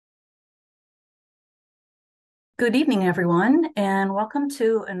Good evening, everyone, and welcome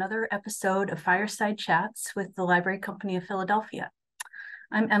to another episode of Fireside Chats with the Library Company of Philadelphia.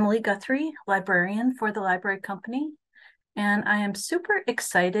 I'm Emily Guthrie, librarian for the Library Company, and I am super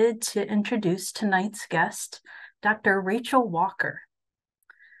excited to introduce tonight's guest, Dr. Rachel Walker.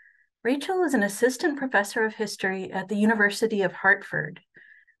 Rachel is an assistant professor of history at the University of Hartford,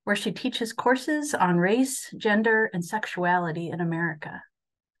 where she teaches courses on race, gender, and sexuality in America.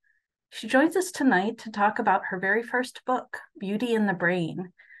 She joins us tonight to talk about her very first book, Beauty in the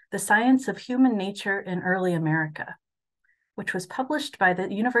Brain, The Science of Human Nature in Early America, which was published by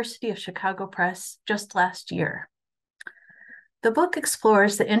the University of Chicago Press just last year. The book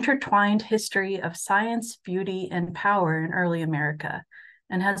explores the intertwined history of science, beauty, and power in early America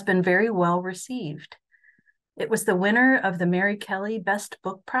and has been very well received. It was the winner of the Mary Kelly Best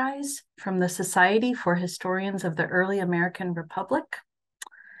Book Prize from the Society for Historians of the Early American Republic,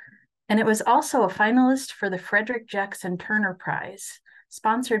 and it was also a finalist for the Frederick Jackson Turner Prize,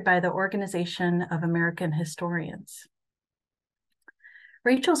 sponsored by the Organization of American Historians.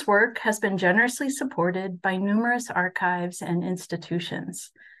 Rachel's work has been generously supported by numerous archives and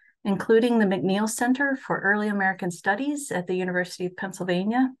institutions, including the McNeil Center for Early American Studies at the University of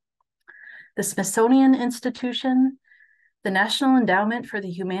Pennsylvania, the Smithsonian Institution, the National Endowment for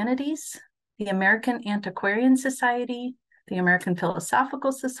the Humanities, the American Antiquarian Society, the American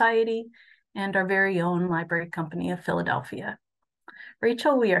Philosophical Society, and our very own Library Company of Philadelphia.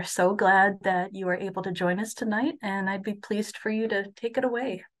 Rachel, we are so glad that you are able to join us tonight, and I'd be pleased for you to take it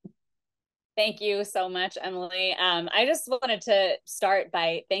away. Thank you so much, Emily. I just wanted to start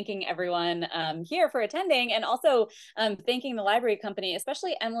by thanking everyone here for attending, and also thanking the Library Company,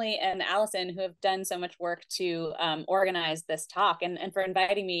 especially Emily and Allison, who have done so much work to organize this talk and for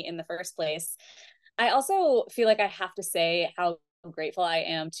inviting me in the first place. I also feel like I have to say how grateful I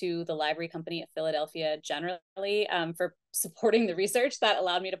am to the Library Company of Philadelphia generally for supporting the research that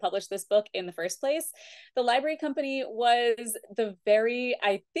allowed me to publish this book in the first place. The Library Company was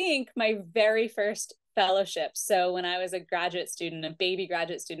I think my very first fellowship. So when I was a graduate student, a baby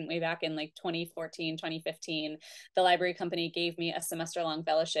graduate student way back in like 2014, 2015, the Library Company gave me a semester-long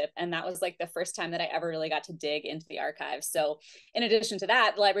fellowship. And that was like the first time that I ever really got to dig into the archives. So in addition to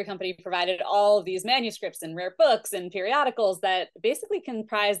that, the Library Company provided all of these manuscripts and rare books and periodicals that basically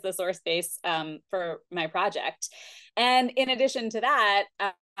comprise the source base for my project. And in addition to that,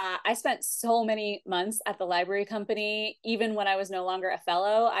 I spent so many months at the Library Company. Even when I was no longer a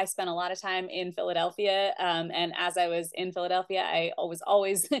fellow, I spent a lot of time in Philadelphia. And as I was in Philadelphia, I was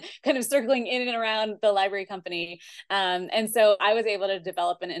always kind of circling in and around the Library Company. And so I was able to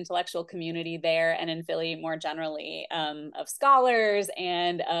develop an intellectual community there and in Philly more generally of scholars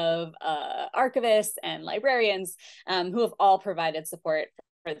and of archivists and librarians who have all provided support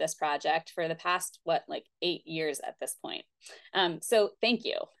for this project for the past, 8 years at this point. So thank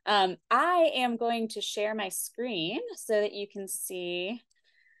you. I am going to share my screen so that you can see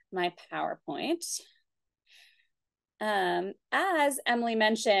my PowerPoint. As Emily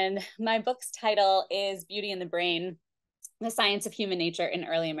mentioned, my book's title is Beauty in the Brain, The Science of Human Nature in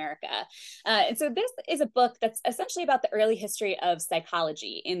Early America. And so this is a book that's essentially about the early history of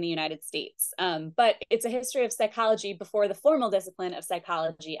psychology in the United States. But it's a history of psychology before the formal discipline of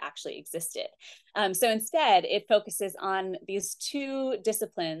psychology actually existed. So instead, it focuses on these two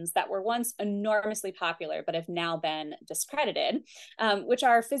disciplines that were once enormously popular, but have now been discredited, which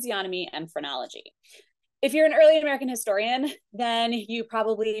are physiognomy and phrenology. If you're an early American historian, then you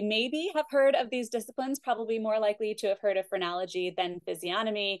probably maybe have heard of these disciplines, probably more likely to have heard of phrenology than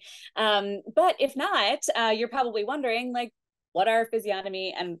physiognomy. But if not, you're probably wondering, what are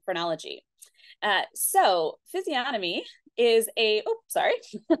physiognomy and phrenology? So physiognomy is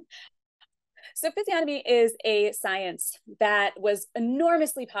So physiognomy is a science that was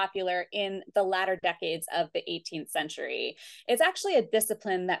enormously popular in the latter decades of the 18th century. It's actually a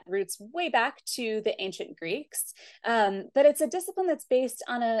discipline that roots way back to the ancient Greeks, but it's a discipline that's based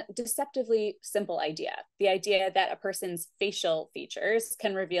on a deceptively simple idea, the idea that a person's facial features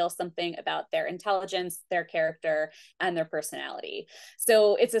can reveal something about their intelligence, their character, and their personality.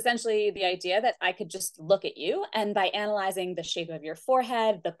 So it's essentially the idea that I could just look at you, and by analyzing the shape of your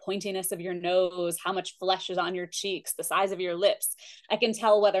forehead, the pointiness of your nose, how much flesh is on your cheeks, the size of your lips, I can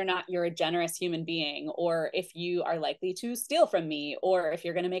tell whether or not you're a generous human being, or if you are likely to steal from me, or if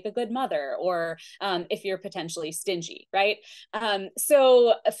you're going to make a good mother, or if you're potentially stingy, right?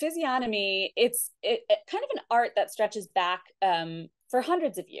 So physiognomy, it's kind of an art that stretches back for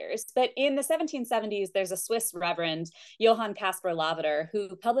hundreds of years. But in the 1770s, there's a Swiss reverend, Johann Caspar Lavater,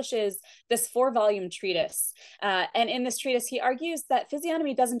 who publishes this 4-volume treatise. And in this treatise, he argues that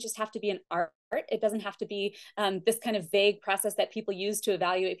physiognomy doesn't just have to be an art. It doesn't have to be this kind of vague process that people use to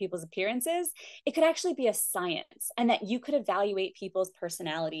evaluate people's appearances. It could actually be a science, and that you could evaluate people's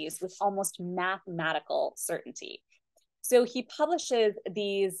personalities with almost mathematical certainty. So he publishes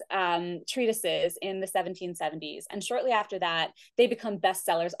these treatises in the 1770s. And shortly after that, they become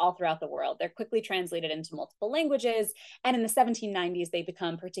bestsellers all throughout the world. They're quickly translated into multiple languages. And in the 1790s, they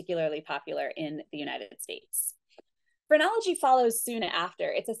become particularly popular in the United States. Phrenology follows soon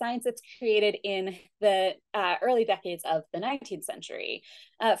after. It's a science that's created in the early decades of the 19th century.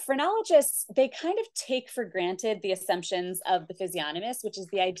 Phrenologists, they kind of take for granted the assumptions of the physiognomist, which is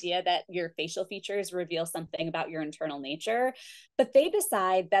the idea that your facial features reveal something about your internal nature. But they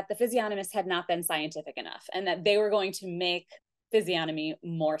decide that the physiognomist had not been scientific enough, and that they were going to make physiognomy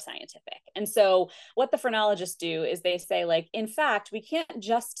more scientific. And so what the phrenologists do is they say, like, in fact, we can't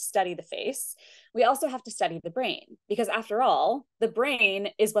just study the face. We also have to study the brain, because after all, the brain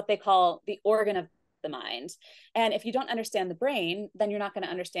is what they call the organ of the mind. And if you don't understand the brain, then you're not going to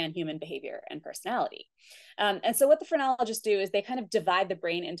understand human behavior and personality. And so what the phrenologists do is they kind of divide the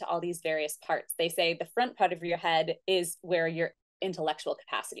brain into all these various parts. They say the front part of your head is where your intellectual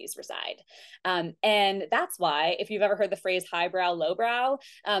capacities reside. And that's why, if you've ever heard the phrase highbrow, lowbrow,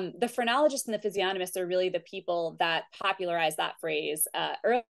 the phrenologists and the physiognomists are really the people that popularized that phrase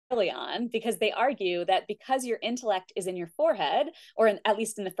early on, because they argue that because your intellect is in your forehead, or at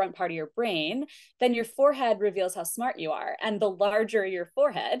least in the front part of your brain, then your forehead reveals how smart you are. And the larger your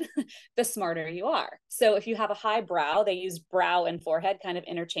forehead, the smarter you are. So if you have a high brow, they use brow and forehead kind of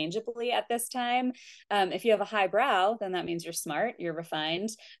interchangeably at this time. If you have a high brow, then that means you're smart, you're refined,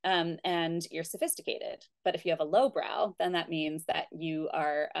 and you're sophisticated. But if you have a low brow, then that means that you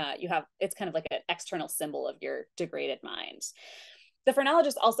are, it's kind of like an external symbol of your degraded mind. The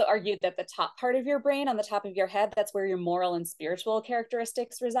phrenologists also argued that the top part of your brain, on the top of your head, that's where your moral and spiritual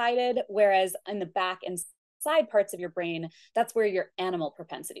characteristics resided, whereas in the back and side parts of your brain, that's where your animal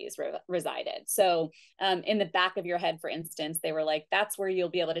propensities resided. So in the back of your head, for instance, they were like, that's where you'll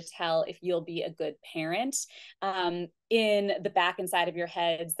be able to tell if you'll be a good parent. In the back and side of your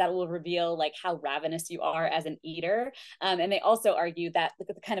heads, that will reveal like how ravenous you are as an eater. And they also argue that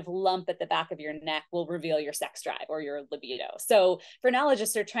the kind of lump at the back of your neck will reveal your sex drive or your libido. So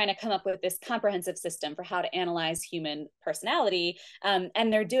phrenologists are trying to come up with this comprehensive system for how to analyze human personality. And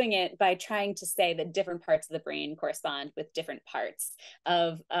they're doing it by trying to say that different parts of the brain correspond with different parts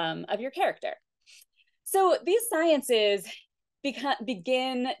of your character. So these sciences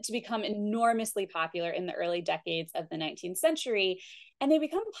begin to become enormously popular in the early decades of the 19th century. And they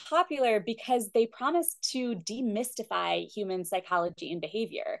become popular because they promise to demystify human psychology and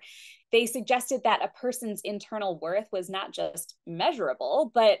behavior. They suggested that a person's internal worth was not just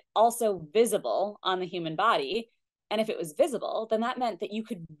measurable, but also visible on the human body. And if it was visible, then that meant that you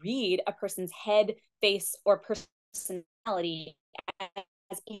could read a person's head, face, or personality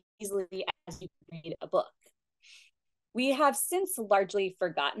as easily as you could read a book. We have since largely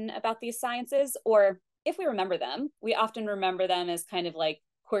forgotten about these sciences, or if we remember them, we often remember them as kind of like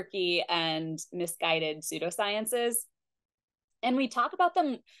quirky and misguided pseudosciences. And we talk about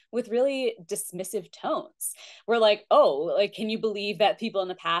them with really dismissive tones. We're like, oh, like, can you believe that people in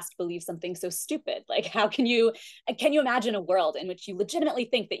the past believe something so stupid? Like, how can you imagine a world in which you legitimately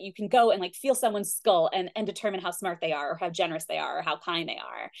think that you can go and like feel someone's skull and determine how smart they are, or how generous they are, or how kind they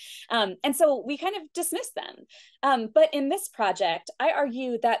are? And so we kind of dismiss them. But in this project, I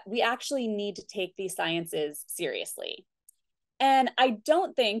argue that we actually need to take these sciences seriously. And I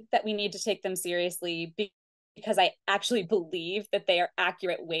don't think that we need to take them seriously because I actually believe that they are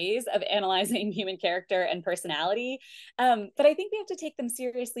accurate ways of analyzing human character and personality. But I think we have to take them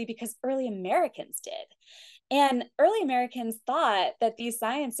seriously because early Americans did. And early Americans thought that these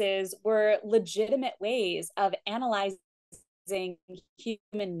sciences were legitimate ways of analyzing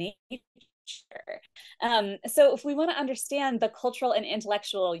human nature. So if we want to understand the cultural and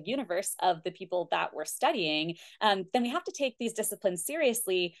intellectual universe of the people that we're studying, then we have to take these disciplines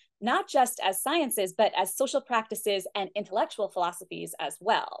seriously, not just as sciences, but as social practices and intellectual philosophies as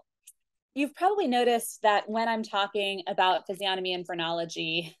well. You've probably noticed that when I'm talking about physiognomy and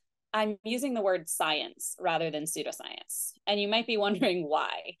phrenology, I'm using the word science rather than pseudoscience. And you might be wondering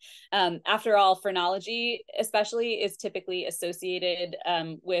why. After all, phrenology especially is typically associated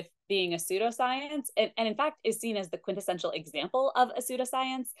with being a pseudoscience, and in fact is seen as the quintessential example of a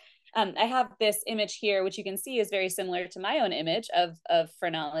pseudoscience. I have this image here, which you can see is very similar to my own image of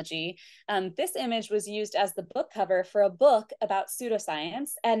phrenology. This image was used as the book cover for a book about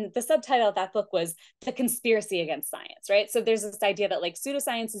pseudoscience. And the subtitle of that book was The Conspiracy Against Science, right? So there's this idea that like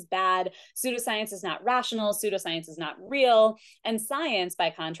pseudoscience is bad, pseudoscience is not rational, pseudoscience is not real. And science, by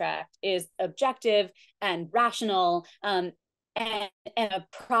contrast, is objective and rational, and a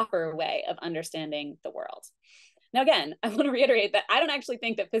proper way of understanding the world. Now, again, I want to reiterate that I don't actually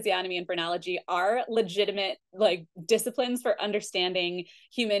think that physiognomy and phrenology are legitimate like disciplines for understanding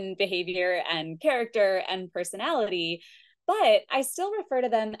human behavior and character and personality, but I still refer to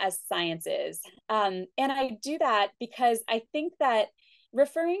them as sciences. And I do that because I think that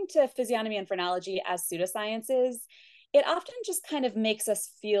referring to physiognomy and phrenology as pseudosciences, it often just kind of makes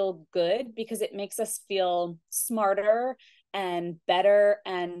us feel good because it makes us feel smarter and better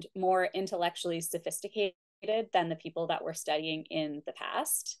and more intellectually sophisticated than the people that we're studying in the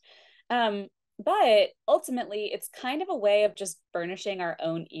past. But ultimately, it's kind of a way of just burnishing our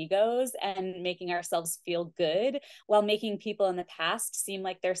own egos and making ourselves feel good while making people in the past seem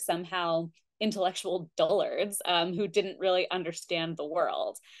like they're somehow intellectual dullards who didn't really understand the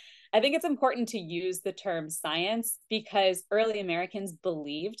world. I think it's important to use the term science because early Americans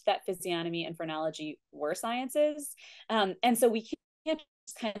believed that physiognomy and phrenology were sciences. And so we can't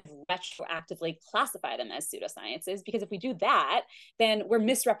just kind of retroactively classify them as pseudosciences, because if we do that, then we're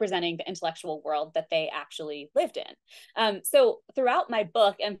misrepresenting the intellectual world that they actually lived in. So throughout my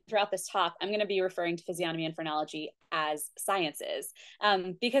book and throughout this talk, I'm going to be referring to physiognomy and phrenology as sciences,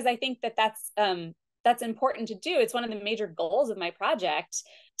 because I think that that's important to do. It's one of the major goals of my project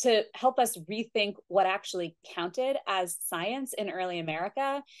to help us rethink what actually counted as science in early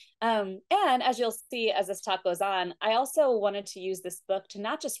America. And as you'll see as this talk goes on, I also wanted to use this book to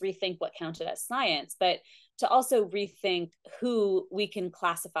not just rethink what counted as science, but to also rethink who we can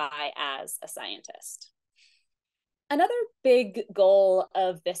classify as a scientist. Another big goal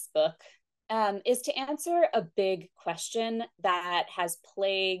of this book is to answer a big question that has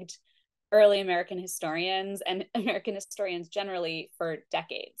plagued early American historians and American historians generally for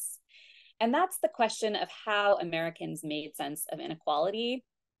decades. And that's the question of how Americans made sense of inequality,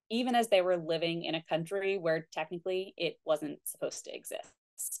 even as they were living in a country where technically it wasn't supposed to exist.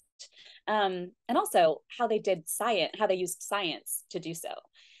 And also how they did science, how they used science to do so.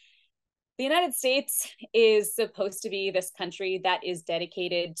 The United States is supposed to be this country that is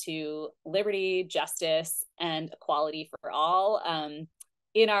dedicated to liberty, justice, and equality for all.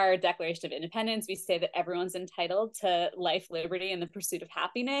 In our Declaration of Independence, we say that everyone's entitled to life, liberty, and the pursuit of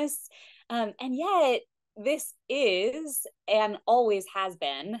happiness. And yet, this is and always has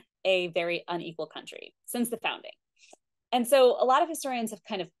been a very unequal country since the founding. And so a lot of historians have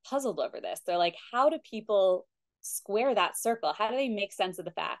kind of puzzled over this. They're like, how do people square that circle? How do they make sense of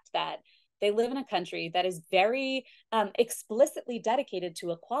the fact that they live in a country that is very explicitly dedicated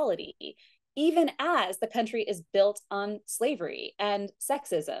to equality, even as the country is built on slavery and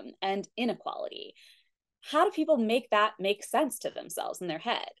sexism and inequality? How do people make that make sense to themselves in their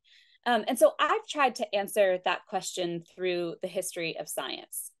head? And so I've tried to answer that question through the history of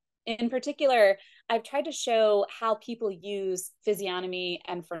science. In particular, I've tried to show how people use physiognomy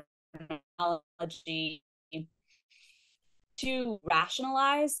and phrenology to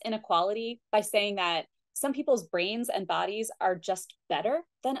rationalize inequality by saying that some people's brains and bodies are just better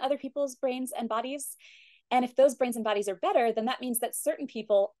than other people's brains and bodies. And if those brains and bodies are better, then that means that certain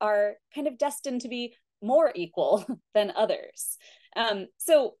people are kind of destined to be more equal than others.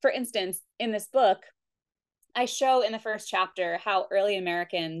 So, for instance, in this book, I show in the first chapter how early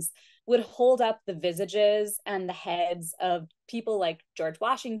Americans would hold up the visages and the heads of people like George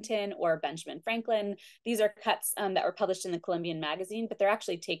Washington or Benjamin Franklin. These are cuts that were published in the Columbian magazine, but they're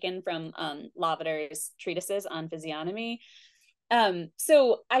actually taken from Lavater's treatises on physiognomy.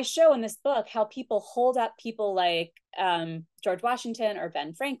 So I show in this book how people hold up people like George Washington or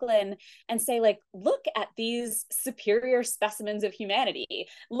Ben Franklin and say, like, look at these superior specimens of humanity.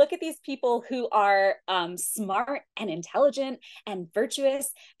 Look at these people who are smart and intelligent and virtuous.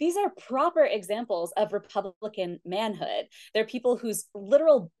 These are proper examples of Republican manhood. They're people whose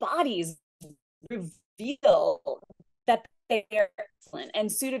literal bodies reveal that they are excellent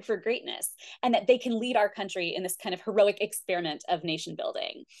and suited for greatness, and that they can lead our country in this kind of heroic experiment of nation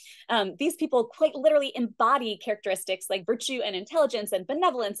building. These people quite literally embody characteristics like virtue and intelligence and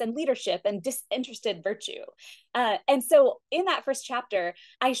benevolence and leadership and disinterested virtue. And so in that first chapter,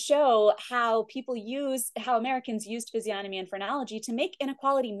 I show how Americans used physiognomy and phrenology to make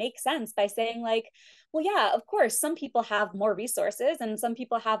inequality make sense by saying, like, well, yeah, of course, some people have more resources and some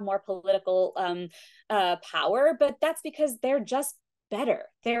people have more political power, but that's because they're just better.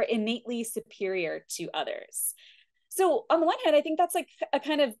 They're innately superior to others. So on the one hand, I think that's like a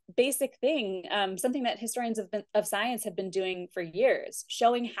kind of basic thing, something that historians of science have been doing for years,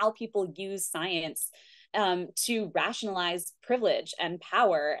 showing how people use science to rationalize privilege and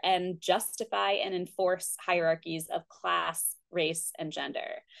power and justify and enforce hierarchies of class, race, and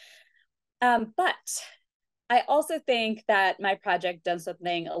gender. But I also think that my project does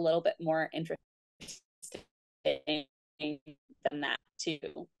something a little bit more interesting than that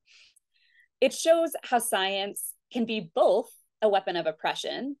too. It shows how science can be both a weapon of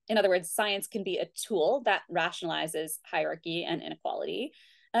oppression. In other words, science can be a tool that rationalizes hierarchy and inequality,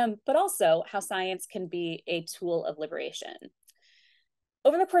 but also how science can be a tool of liberation.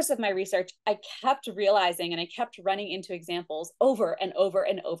 Over the course of my research, I kept realizing and I kept running into examples over and over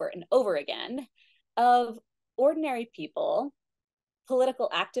and over and over again of ordinary people, political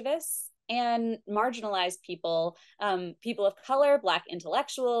activists, and marginalized people, people of color, Black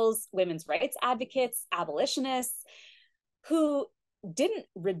intellectuals, women's rights advocates, abolitionists, who didn't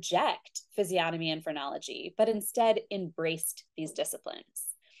reject physiognomy and phrenology, but instead embraced these disciplines.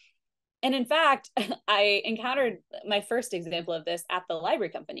 And in fact, I encountered my first example of this at the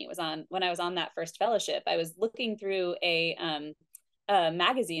library company. It was when I was on that first fellowship. I was looking through a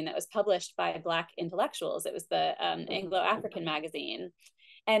magazine that was published by Black intellectuals. It was the Anglo-African magazine.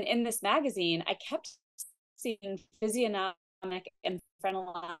 And in this magazine, I kept seeing physiognomic and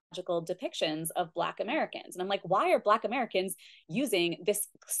phrenological depictions of Black Americans. And I'm like, why are Black Americans using this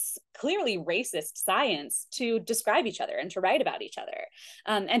clearly racist science to describe each other and to write about each other,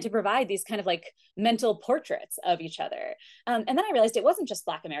 and to provide these kind of like mental portraits of each other? And then I realized it wasn't just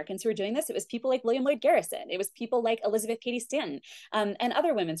Black Americans who were doing this. It was people like William Lloyd Garrison. It was people like Elizabeth Cady Stanton, and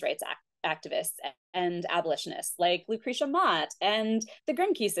other women's rights activists and abolitionists like Lucretia Mott and the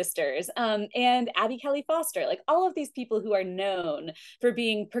Grimke sisters, and Abby Kelly Foster, like all of these people who are known for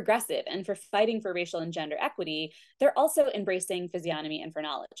being progressive and for fighting for racial and gender equity. They're also embracing physiognomy and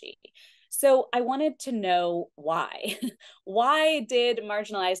phrenology. So I wanted to know why. Why did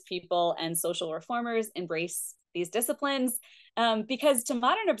marginalized people and social reformers embrace these disciplines? Because to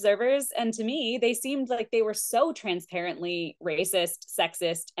modern observers and to me, they seemed like they were so transparently racist,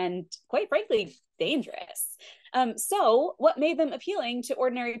 sexist, and quite frankly, dangerous. So what made them appealing to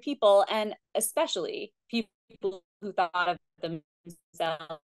ordinary people, and especially people who thought of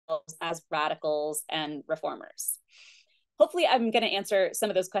themselves as radicals and reformers? Hopefully I'm going to answer some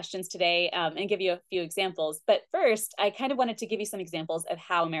of those questions today, and give you a few examples. But first, I kind of wanted to give you some examples of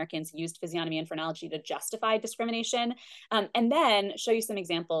how Americans used physiognomy and phrenology to justify discrimination, and then show you some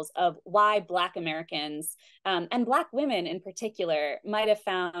examples of why Black Americans, and Black women in particular, might have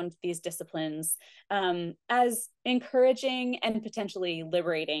found these disciplines as encouraging and potentially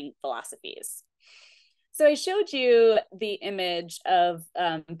liberating philosophies. So I showed you the image of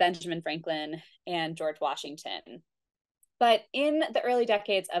Benjamin Franklin and George Washington. But in the early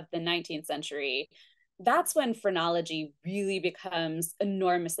decades of the 19th century, that's when phrenology really becomes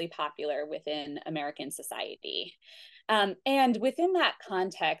enormously popular within American society. And within that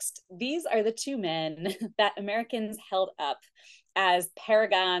context, these are the two men that Americans held up as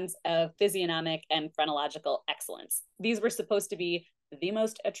paragons of physiognomic and phrenological excellence. These were supposed to be the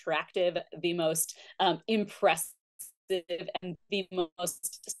most attractive, the most impressive, and the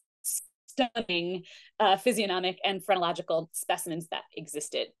most stunning physiognomic and phrenological specimens that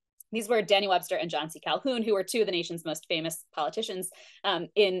existed. These were Daniel Webster and John C. Calhoun, who were two of the nation's most famous politicians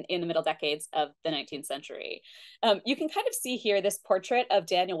in the middle decades of the 19th century. You can kind of see here this portrait of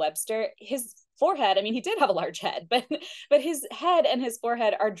Daniel Webster. His forehead, I mean, he did have a large head, but his head and his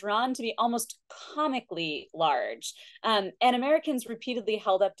forehead are drawn to be almost comically large. And Americans repeatedly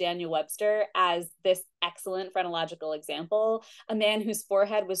held up Daniel Webster as this excellent phrenological example, a man whose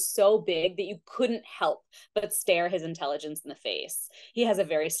forehead was so big that you couldn't help but stare his intelligence in the face. He has a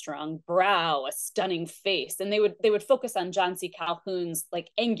very strong brow, a stunning face, and they would focus on John C. Calhoun's like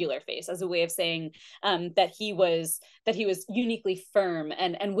angular face as a way of saying that he was uniquely firm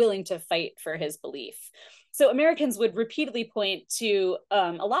and willing to fight for his belief. So Americans would repeatedly point to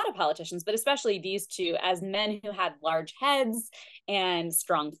a lot of politicians, but especially these two, as men who had large heads and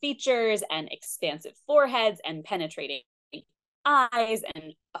strong features and expansive foreheads and penetrating eyes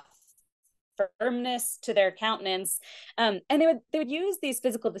and a firmness to their countenance. And they would use these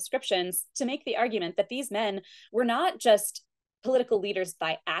physical descriptions to make the argument that these men were not just political leaders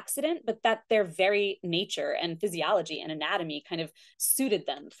by accident, but that their very nature and physiology and anatomy kind of suited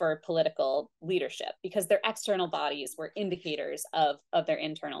them for political leadership because their external bodies were indicators of their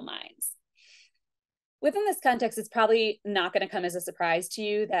internal minds. Within this context, it's probably not going to come as a surprise to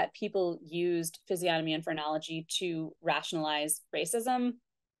you that people used physiognomy and phrenology to rationalize racism.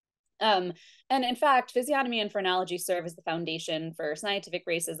 Um, and in fact, physiognomy and phrenology serve as the foundation for scientific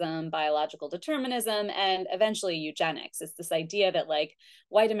racism, biological determinism, and eventually eugenics. It's this idea that like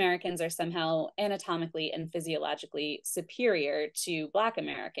white Americans are somehow anatomically and physiologically superior to Black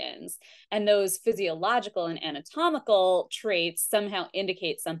Americans. And those physiological and anatomical traits somehow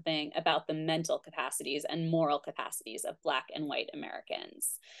indicate something about the mental capacities and moral capacities of Black and white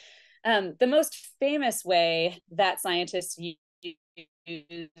Americans. The most famous way that scientists use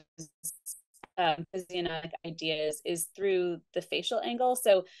physiognomic ideas is through the facial angle.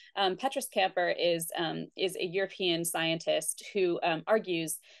 So Petrus Camper is a European scientist who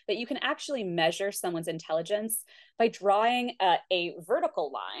argues that you can actually measure someone's intelligence by drawing a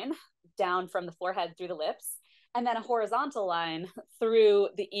vertical line down from the forehead through the lips, and then a horizontal line through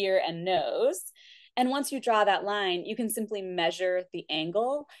the ear and nose. And once you draw that line, you can simply measure the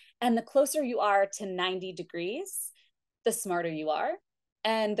angle. And the closer you are to 90 degrees, the smarter you are.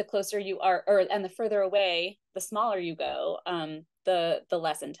 And the closer you are, and the further away, the smaller you go, the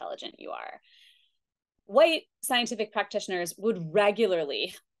less intelligent you are. White scientific practitioners would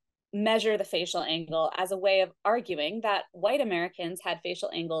regularly measure the facial angle as a way of arguing that white Americans had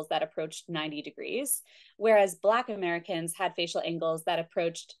facial angles that approached 90 degrees, whereas Black Americans had facial angles that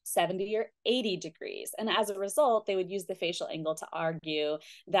approached 70 or 80 degrees. And as a result, they would use the facial angle to argue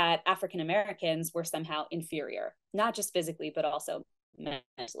that African Americans were somehow inferior, not just physically, but also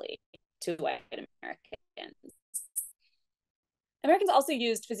mentally to white Americans. Americans also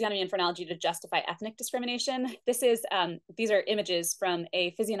used physiognomy and phrenology to justify ethnic discrimination. These are images from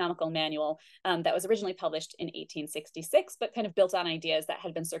a physiognomical manual that was originally published in 1866, but kind of built on ideas that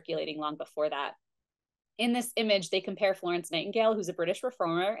had been circulating long before that. In this image, they compare Florence Nightingale, who's a British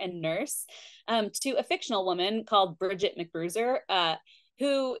reformer and nurse, to a fictional woman called Bridget McBruiser,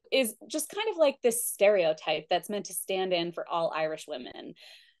 who is just kind of like this stereotype that's meant to stand in for all Irish women.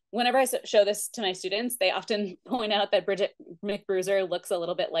 Whenever I show this to my students, they often point out that Bridget McBruiser looks a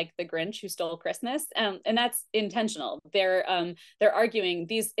little bit like the Grinch who stole Christmas, and that's intentional. They're arguing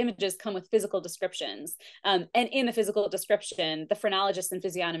these images come with physical descriptions, and in the physical description, the phrenologists and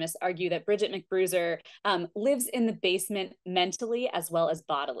physiognomists argue that Bridget McBruiser lives in the basement mentally as well as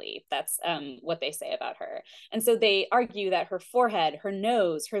bodily. That's what they say about her. And so they argue that her forehead, her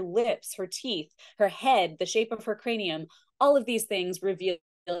nose, her lips, her teeth, her head, the shape of her cranium, all of these things reveal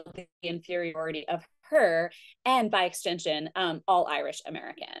the inferiority of her and, by extension, all Irish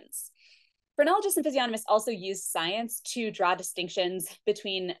Americans. Phrenologists and physiognomists also use science to draw distinctions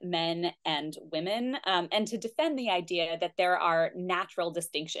between men and women, and to defend the idea that there are natural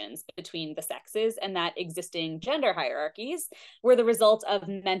distinctions between the sexes and that existing gender hierarchies were the result of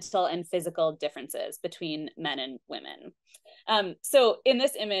mental and physical differences between men and women. So in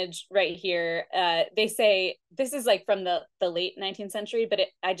this image right here, they say, this is like from the late 19th century, but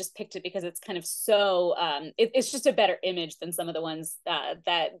I just picked it because it's kind of so, it's just a better image than some of the ones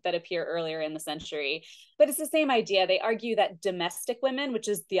that appear earlier in the century. But it's the same idea. They argue that domestic women, which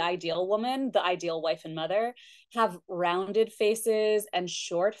is the ideal woman, the ideal wife and mother, have rounded faces and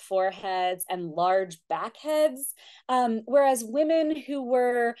short foreheads and large back heads, whereas women who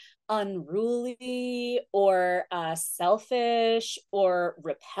were unruly or selfish or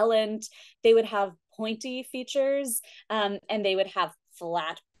repellent, they would have pointy features, and they would have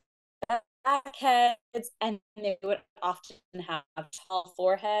flat back heads, and they would often have tall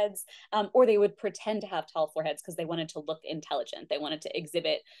foreheads, or they would pretend to have tall foreheads because they wanted to look intelligent. They wanted to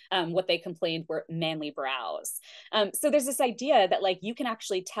exhibit what they complained were manly brows. So there's this idea that like you can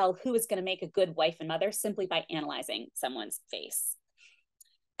actually tell who is going to make a good wife and mother simply by analyzing someone's face.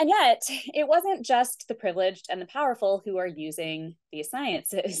 And yet, it wasn't just the privileged and the powerful who are using these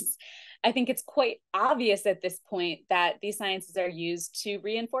sciences. I think it's quite obvious at this point that these sciences are used to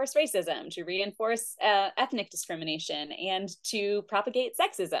reinforce racism, to reinforce ethnic discrimination, and to propagate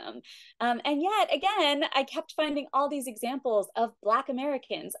sexism. And yet, again, I kept finding all these examples of Black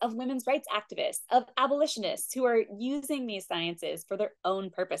Americans, of women's rights activists, of abolitionists who are using these sciences for their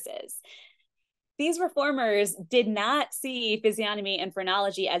own purposes. These reformers did not see physiognomy and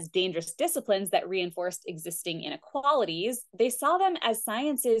phrenology as dangerous disciplines that reinforced existing inequalities. They saw them as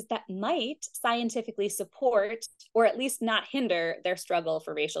sciences that might scientifically support, or at least not hinder, their struggle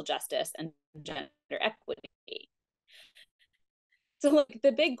for racial justice and gender equity. So look,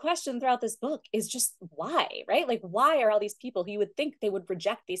 the big question throughout this book is just why, right? Like, why are all these people who you would think they would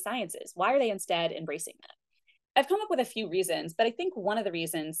reject these sciences? Why are they instead embracing them? I've come up with a few reasons, but I think one of the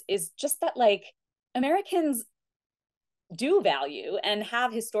reasons is just that, like, Americans do value and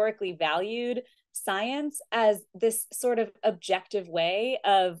have historically valued science as this sort of objective way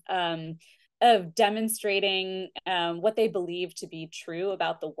of demonstrating what they believe to be true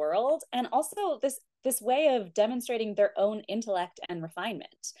about the world, and also this way of demonstrating their own intellect and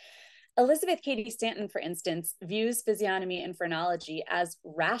refinement. Elizabeth Cady Stanton, for instance, views physiognomy and phrenology as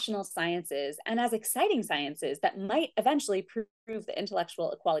rational sciences and as exciting sciences that might eventually prove the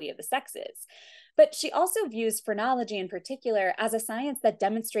intellectual equality of the sexes. But she also views phrenology in particular as a science that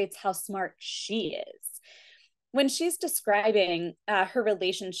demonstrates how smart she is. When she's describing her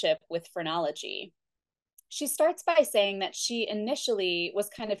relationship with phrenology, she starts by saying that she initially was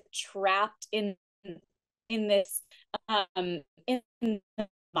kind of trapped in this in the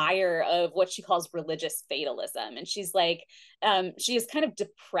mire of what she calls religious fatalism. And she's like, she is kind of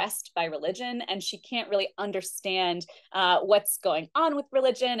depressed by religion, and she can't really understand what's going on with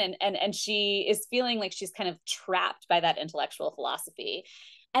religion. And she is feeling like she's kind of trapped by that intellectual philosophy.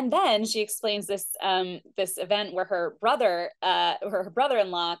 And then she explains this this event where her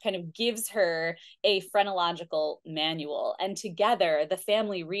brother-in-law kind of gives her a phrenological manual, and together the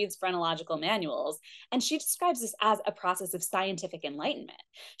family reads phrenological manuals, and she describes this as a process of scientific enlightenment.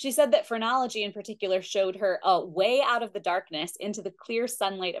 She said that phrenology in particular showed her a way out of the darkness into the clear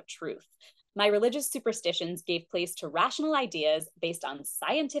sunlight of truth. My religious superstitions gave place to rational ideas based on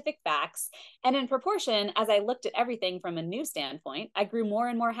scientific facts, and in proportion, as I looked at everything from a new standpoint, I grew more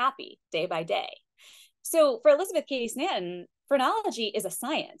and more happy day by day. So for Elizabeth Cady Stanton, phrenology is a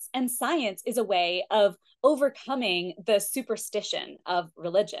science, and science is a way of overcoming the superstition of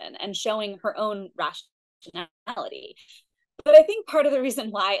religion and showing her own rationality. But I think part of the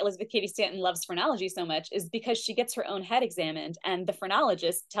reason why Elizabeth Cady Stanton loves phrenology so much is because she gets her own head examined, and the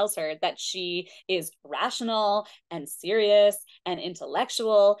phrenologist tells her that she is rational and serious and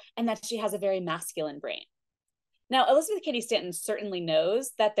intellectual, and that she has a very masculine brain. Now, Elizabeth Cady Stanton certainly knows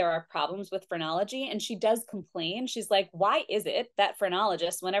that there are problems with phrenology, and she does complain. She's like, why is it that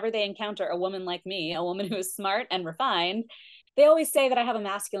phrenologists, whenever they encounter a woman like me, a woman who is smart and refined, they always say that I have a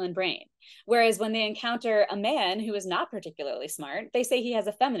masculine brain. Whereas when they encounter a man who is not particularly smart, they say he has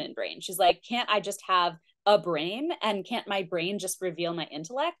a feminine brain. She's like, can't I just have a brain? And can't my brain just reveal my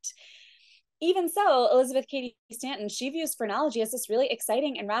intellect? Even so, Elizabeth Cady Stanton, she views phrenology as this really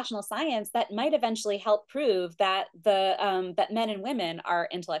exciting and rational science that might eventually help prove that that men and women are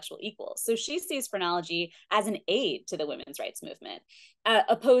intellectual equals. So she sees phrenology as an aid to the women's rights movement,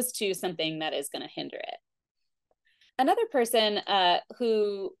 opposed to something that is going to hinder it. Another person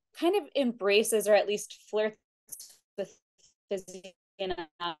who kind of embraces, or at least flirts with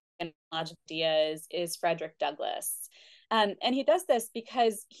physiognomy ideas, is Frederick Douglass. And he does this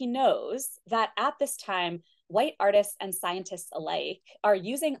because he knows that at this time, white artists and scientists alike are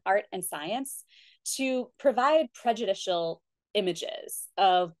using art and science to provide prejudicial images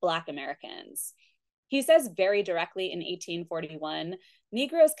of Black Americans. He says very directly in 1841,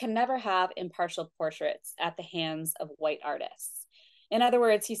 Negroes can never have impartial portraits at the hands of white artists. In other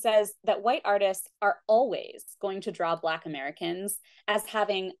words, he says that white artists are always going to draw Black Americans as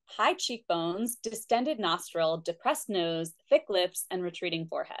having high cheekbones, distended nostril, depressed nose, thick lips, and retreating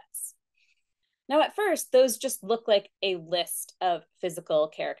foreheads. Now, at first, those just look like a list of physical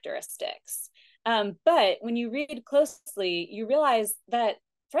characteristics. But when you read closely, you realize that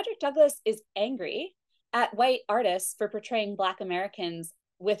Frederick Douglass is angry at white artists for portraying Black Americans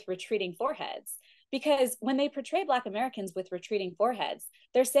with retreating foreheads. Because when they portray Black Americans with retreating foreheads,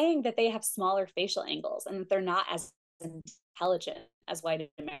 they're saying that they have smaller facial angles and that they're not as intelligent as white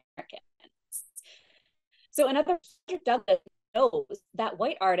Americans. So in other words, Douglass knows that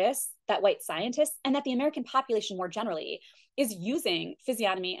white artists, that white scientists, and that the American population more generally is using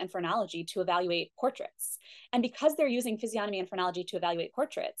physiognomy and phrenology to evaluate portraits. And because they're using physiognomy and phrenology to evaluate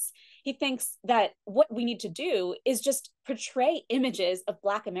portraits, he thinks that what we need to do is just portray images of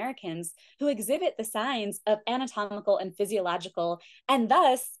Black Americans who exhibit the signs of anatomical and physiological, and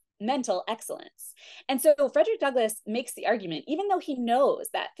thus mental excellence. And so Frederick Douglass makes the argument, even though he knows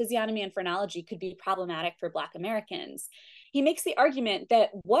that physiognomy and phrenology could be problematic for Black Americans, he makes the argument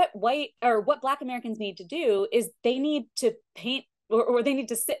that what Black Americans need to do is they need to paint or they need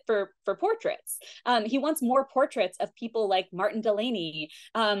to sit for portraits. He wants more portraits of people like Martin Delany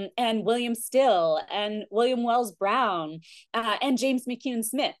and William Still and William Wells Brown and James McCune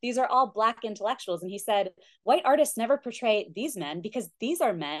Smith. These are all Black intellectuals. And he said, white artists never portray these men because these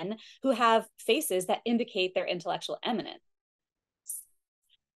are men who have faces that indicate their intellectual eminence.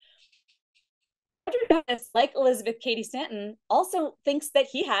 Frederick like Elizabeth Cady Stanton, also thinks that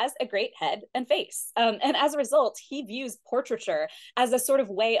he has a great head and face. And as a result, he views portraiture as a sort of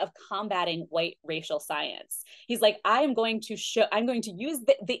way of combating white racial science. He's like, I'm going to use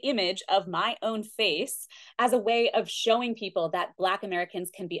the image of my own face as a way of showing people that Black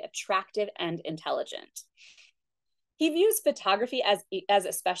Americans can be attractive and intelligent. He views photography as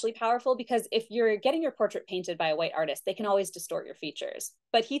especially powerful because if you're getting your portrait painted by a white artist, they can always distort your features.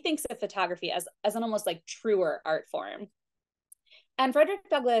 But he thinks of photography as an almost like truer art form. And Frederick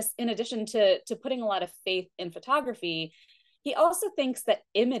Douglass, in addition to putting a lot of faith in photography, he also thinks that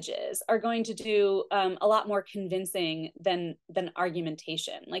images are going to do a lot more convincing than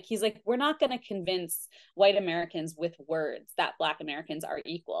argumentation. Like he's like, we're not going to convince white Americans with words that Black Americans are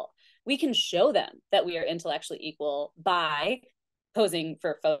equal. We can show them that we are intellectually equal by posing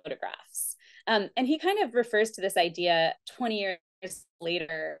for photographs. And he kind of refers to this idea 20 years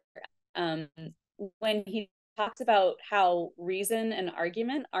later when he talks about how reason and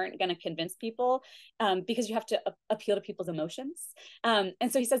argument aren't going to convince people because you have to appeal to people's emotions. And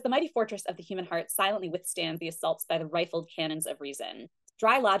so he says, the mighty fortress of the human heart silently withstands the assaults by the rifled cannons of reason.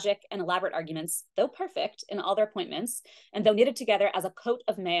 Dry logic and elaborate arguments, though perfect in all their appointments, and though knitted together as a coat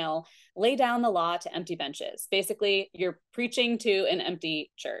of mail, lay down the law to empty benches. Basically, you're preaching to an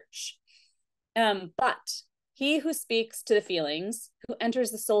empty church. But he who speaks to the feelings, who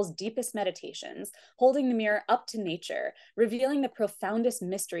enters the soul's deepest meditations, holding the mirror up to nature, revealing the profoundest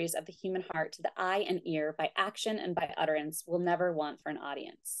mysteries of the human heart to the eye and ear by action and by utterance, will never want for an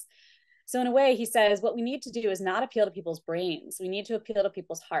audience. So in a way, he says, what we need to do is not appeal to people's brains. We need to appeal to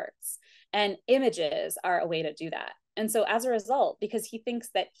people's hearts. And images are a way to do that. And so as a result, because he thinks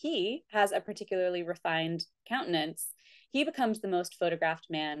that he has a particularly refined countenance, he becomes the most photographed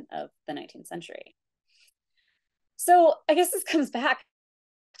man of the 19th century. So I guess this comes back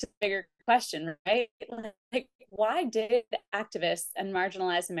to the bigger question, right? Like, why did activists and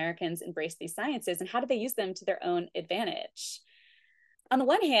marginalized Americans embrace these sciences, and how did they use them to their own advantage? On the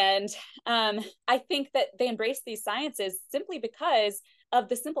one hand, I think that they embraced these sciences simply because of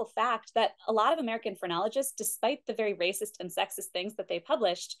the simple fact that a lot of American phrenologists, despite the very racist and sexist things that they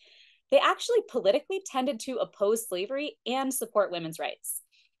published, they actually politically tended to oppose slavery and support women's rights.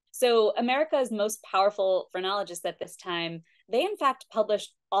 So America's most powerful phrenologists at this time, they in fact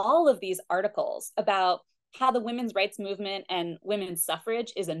published all of these articles about how the women's rights movement and women's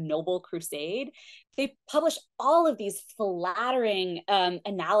suffrage is a noble crusade. They publish all of these flattering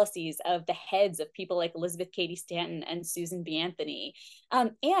analyses of the heads of people like Elizabeth Cady Stanton and Susan B. Anthony.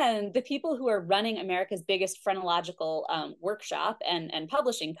 And the people who are running America's biggest phrenological workshop and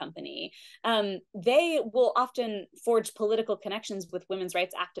publishing company, they will often forge political connections with women's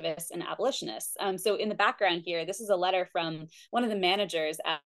rights activists and abolitionists. So in the background here, this is a letter from one of the managers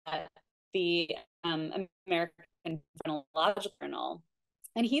at the American Phrenological Journal.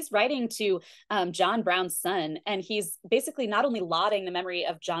 And he's writing to John Brown's son, and he's basically not only lauding the memory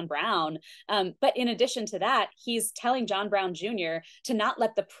of John Brown, but in addition to that, he's telling John Brown Jr. to not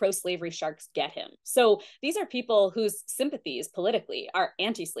let the pro-slavery sharks get him. So these are people whose sympathies politically are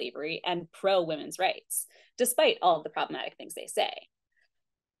anti-slavery and pro-women's rights, despite all of the problematic things they say.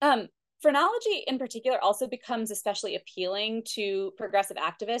 Phrenology in particular also becomes especially appealing to progressive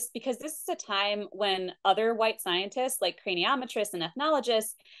activists because this is a time when other white scientists like craniometrists and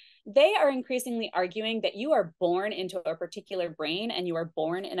ethnologists, they are increasingly arguing that you are born into a particular brain and you are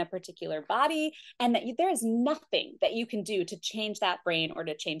born in a particular body, and that there is nothing that you can do to change that brain or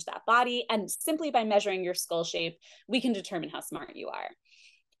to change that body. And simply by measuring your skull shape, we can determine how smart you are.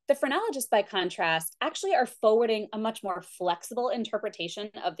 The phrenologists, by contrast, actually are forwarding a much more flexible interpretation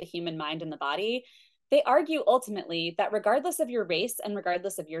of the human mind and the body. They argue ultimately that regardless of your race and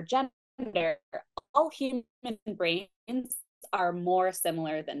regardless of your gender, all human brains are more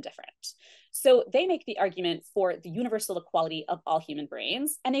similar than different. So they make the argument for the universal equality of all human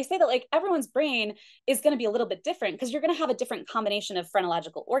brains. And they say that like everyone's brain is going to be a little bit different because you're going to have a different combination of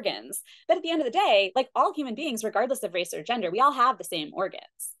phrenological organs. But at the end of the day, like all human beings, regardless of race or gender, we all have the same organs.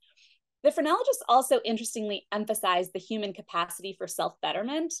 The phrenologists also interestingly emphasize the human capacity for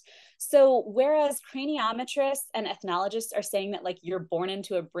self-betterment. So whereas craniometrists and ethnologists are saying that like you're born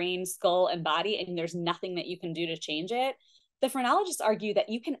into a brain, skull, and body and there's nothing that you can do to change it, the phrenologists argue that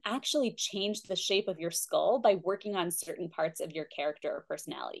you can actually change the shape of your skull by working on certain parts of your character or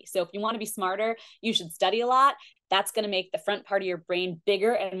personality. So if you want to be smarter, you should study a lot. That's going to make the front part of your brain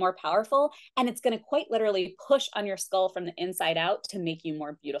bigger and more powerful. And it's going to quite literally push on your skull from the inside out to make you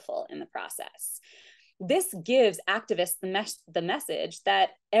more beautiful in the process. This gives activists the message that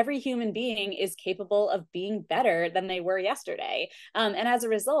every human being is capable of being better than they were yesterday. And as a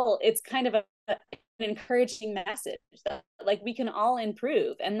result, it's kind of encouraging message that like we can all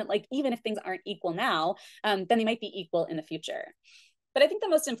improve, and that like even if things aren't equal now, then they might be equal in the future. But I think the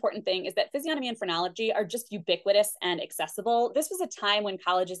most important thing is that physiognomy and phrenology are just ubiquitous and accessible. This was a time when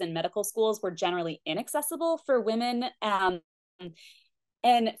colleges and medical schools were generally inaccessible for women.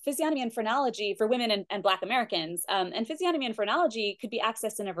 And physiognomy and phrenology for women and Black Americans. And physiognomy and phrenology could be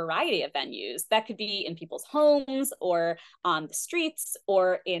accessed in a variety of venues. That could be in people's homes or on the streets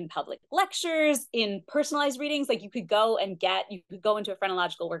or in public lectures, in personalized readings. Like you could go into a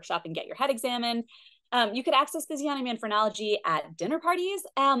phrenological workshop and get your head examined. You could access physiognomy and phrenology at dinner parties,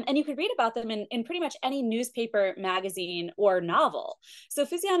 and you could read about them in pretty much any newspaper, magazine, or novel. So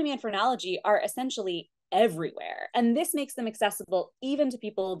physiognomy and phrenology are essentially everywhere, and this makes them accessible even to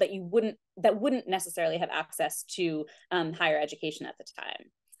people that wouldn't necessarily have access to higher education at the time.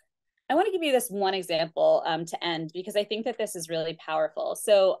 I want to give you this one example to end, because I think that this is really powerful.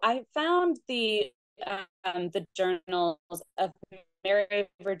 So I found the journals of Mary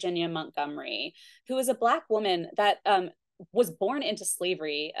Virginia Montgomery, who was a Black woman that was born into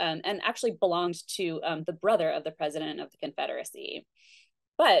slavery and actually belonged to the brother of the president of the Confederacy.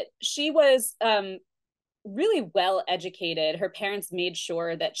 But she was really well educated. Her parents made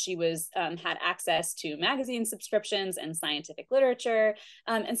sure that she had access to magazine subscriptions and scientific literature.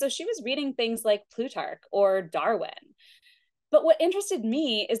 And so she was reading things like Plutarch or Darwin. But what interested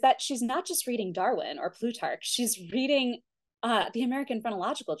me is that she's not just reading Darwin or Plutarch, she's reading the American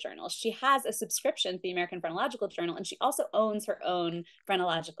Phrenological Journal. She has a subscription to the American Phrenological Journal, and she also owns her own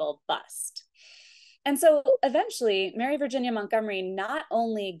phrenological bust. And so eventually, Mary Virginia Montgomery not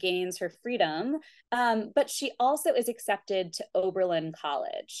only gains her freedom, but she also is accepted to Oberlin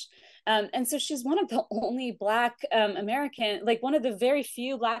College. And so she's one of the only Black American, like one of the very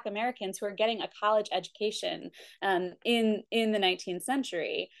few Black Americans who are getting a college education in the 19th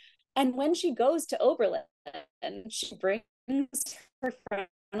century. And when she goes to Oberlin, she brings her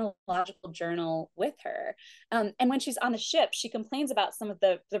phrenological journal with her. And when she's on the ship, she complains about some of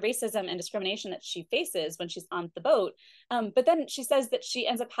the racism and discrimination that she faces when she's on the boat. But then she says that she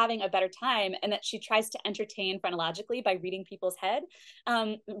ends up having a better time, and that she tries to entertain phrenologically by reading people's heads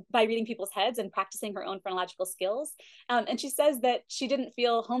and practicing her own phrenological skills. And she says that she didn't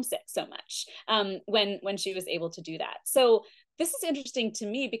feel homesick so much when she was able to do that. So this is interesting to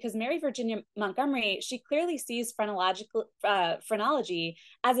me because Mary Virginia Montgomery, she clearly sees phrenology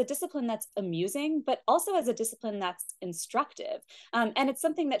as a discipline that's amusing, but also as a discipline that's instructive. And it's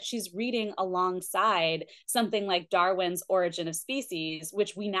something that she's reading alongside something like Darwin's Origin of Species,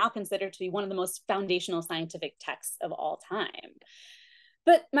 which we now consider to be one of the most foundational scientific texts of all time.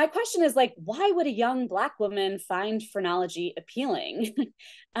 But my question is, like, why would a young Black woman find phrenology appealing?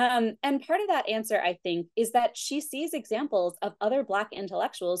 And part of that answer, I think, is that she sees examples of other Black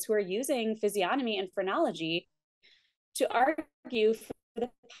intellectuals who are using physiognomy and phrenology to argue for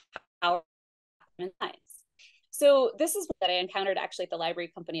the power of human minds. So this is what I encountered actually at the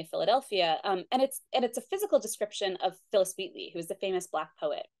Library Company of Philadelphia, and it's a physical description of Phillis Wheatley, who's the famous Black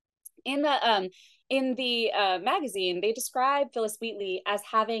poet. In the magazine, they describe Phillis Wheatley as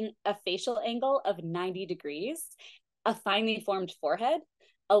having a facial angle of 90 degrees, a finely formed forehead,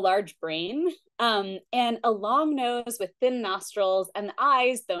 a large brain, and a long nose with thin nostrils, and the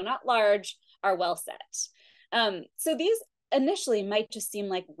eyes, though not large, are well set. So these initially might just seem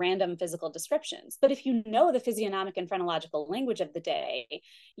like random physical descriptions, but if you know the physiognomic and phrenological language of the day,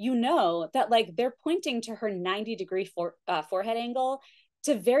 you know that like they're pointing to her 90-degree forehead angle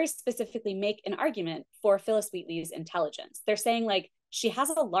to very specifically make an argument for Phillis Wheatley's intelligence. They're saying like, she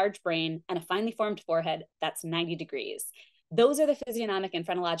has a large brain and a finely formed forehead that's 90 degrees. Those are the physiognomic and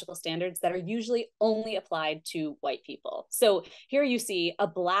phrenological standards that are usually only applied to white people. So here you see a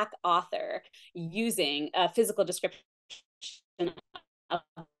Black author using a physical description of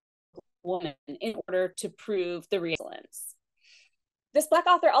a woman in order to prove the resemblance. This Black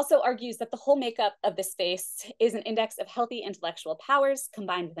author also argues that the whole makeup of this face is an index of healthy intellectual powers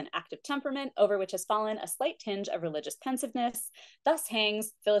combined with an active temperament over which has fallen a slight tinge of religious pensiveness. Thus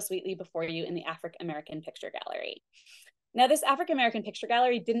hangs Phillis Wheatley before you in the African-American Picture Gallery. Now, this African-American Picture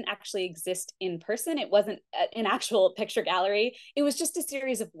Gallery didn't actually exist in person. It wasn't an actual picture gallery. It was just a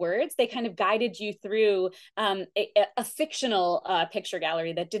series of words. They kind of guided you through a fictional picture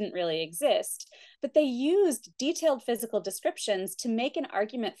gallery that didn't really exist. But they used detailed physical descriptions to make an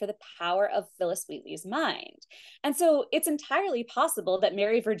argument for the power of Phillis Wheatley's mind. And so it's entirely possible that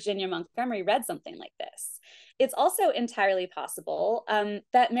Mary Virginia Montgomery read something like this. It's also entirely possible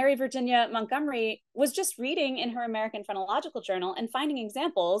that Mary Virginia Montgomery was just reading in her American Phrenological Journal and finding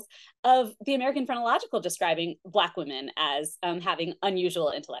examples of the American Phrenological describing Black women as having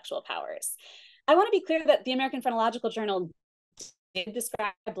unusual intellectual powers. I want to be clear that the American Phrenological Journal did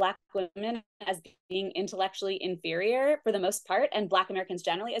describe Black women as being intellectually inferior for the most part, and Black Americans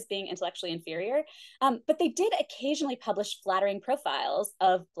generally as being intellectually inferior. But they did occasionally publish flattering profiles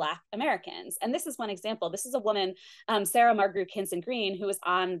of Black Americans. And this is one example. This is a woman, Sarah Margrew Kinson Green, who was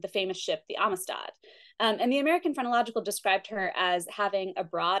on the famous ship, the Amistad. And the American Phrenological described her as having a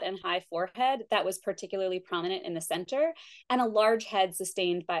broad and high forehead that was particularly prominent in the center, and a large head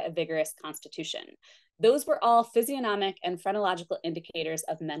sustained by a vigorous constitution. Those were all physiognomic and phrenological indicators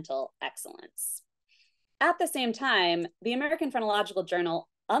of mental excellence. At the same time, the American Phrenological Journal,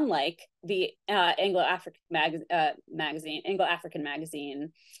 unlike the Anglo-African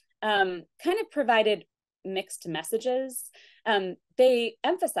magazine, kind of provided mixed messages. They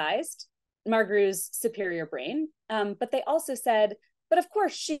emphasized Margrew's superior brain, but they also said, but of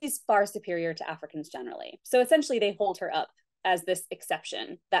course, she's far superior to Africans generally. So essentially, they hold her up as this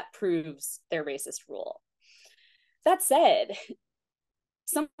exception that proves their racist rule. That said,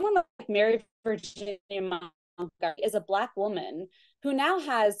 someone like Mary Virginia Montgomery is a Black woman who now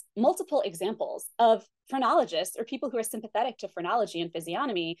has multiple examples of phrenologists or people who are sympathetic to phrenology and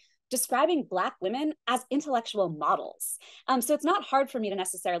physiognomy describing Black women as intellectual models. So it's not hard for me to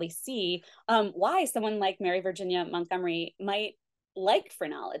necessarily see why someone like Mary Virginia Montgomery might like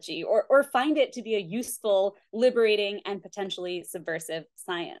phrenology or find it to be a useful, liberating, and potentially subversive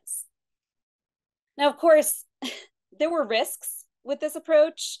science. Now, of course, there were risks with this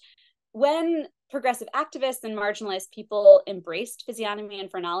approach. When progressive activists and marginalized people embraced physiognomy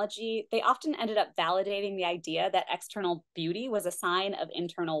and phrenology, they often ended up validating the idea that external beauty was a sign of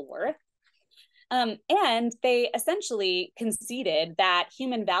internal worth. And they essentially conceded that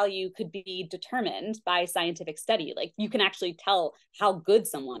human value could be determined by scientific study. Like, you can actually tell how good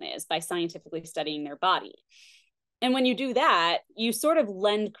someone is by scientifically studying their body. And when you do that, you sort of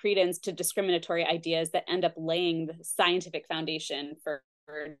lend credence to discriminatory ideas that end up laying the scientific foundation for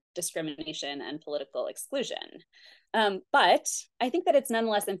discrimination and political exclusion. But I think that it's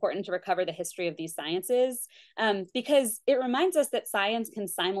nonetheless important to recover the history of these sciences because it reminds us that science can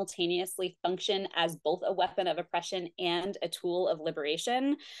simultaneously function as both a weapon of oppression and a tool of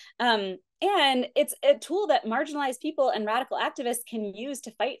liberation. And it's a tool that marginalized people and radical activists can use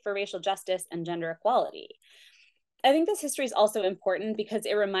to fight for racial justice and gender equality. I think this history is also important because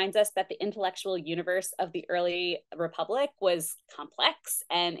it reminds us that the intellectual universe of the early republic was complex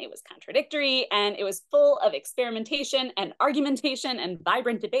and it was contradictory and it was full of experimentation and argumentation and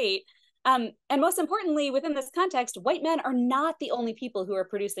vibrant debate. And most importantly, within this context, white men are not the only people who are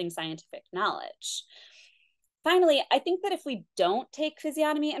producing scientific knowledge. Finally, I think that if we don't take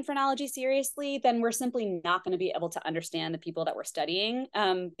physiognomy and phrenology seriously, then we're simply not going to be able to understand the people that we're studying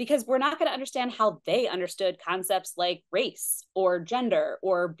because we're not going to understand how they understood concepts like race or gender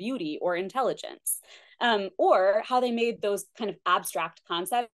or beauty or intelligence, or how they made those kind of abstract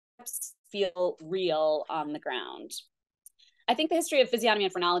concepts feel real on the ground. I think the history of physiognomy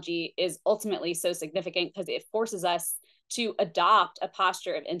and phrenology is ultimately so significant because it forces us to adopt a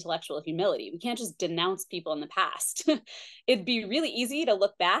posture of intellectual humility. We can't just denounce people in the past. It'd be really easy to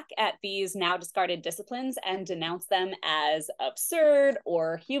look back at these now discarded disciplines and denounce them as absurd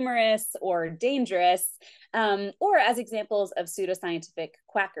or humorous or dangerous, or as examples of pseudoscientific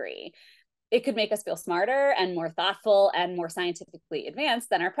quackery. It could make us feel smarter and more thoughtful and more scientifically advanced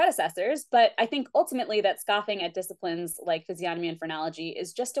than our predecessors. But I think ultimately that scoffing at disciplines like physiognomy and phrenology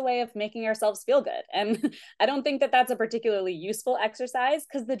is just a way of making ourselves feel good. And I don't think that that's a particularly useful exercise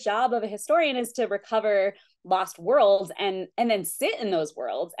because the job of a historian is to recover lost worlds and then sit in those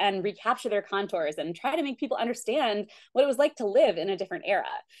worlds and recapture their contours and try to make people understand what it was like to live in a different era.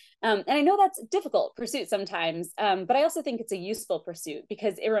 And I know that's a difficult pursuit sometimes, but I also think it's a useful pursuit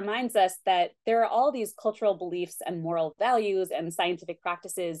because it reminds us that there are all these cultural beliefs and moral values and scientific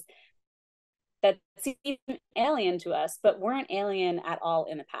practices that seem alien to us, but weren't alien at all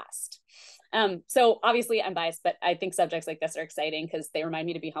in the past. So obviously I'm biased, but I think subjects like this are exciting because they remind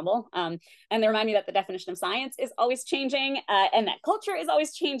me to be humble. And they remind me that the definition of science is always changing and that culture is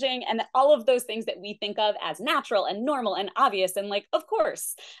always changing and that all of those things that we think of as natural and normal and obvious and like, of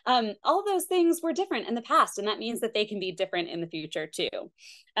course, all of those things were different in the past. And that means that they can be different in the future too.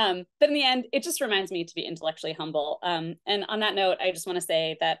 But in the end, it just reminds me to be intellectually humble. And on that note, I just want to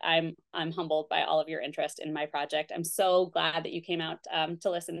say that I'm humbled by all of your interest in my project. I'm so glad that you came out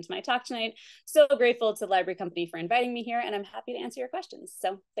to listen to my talk tonight. So grateful to the Library Company for inviting me here, and I'm happy to answer your questions.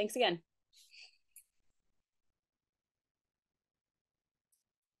 So thanks again.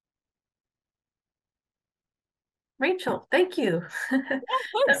 Rachel, thank you. Yeah, of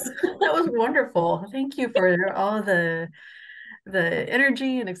course. That was wonderful. Thank you for all the the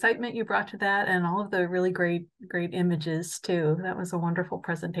energy and excitement you brought to that, and all of the really great images too. That was a wonderful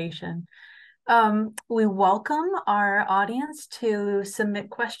presentation. We welcome our audience to submit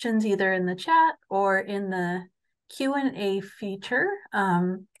questions either in the chat or in the Q&A feature.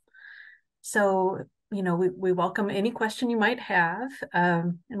 So, we welcome any question you might have.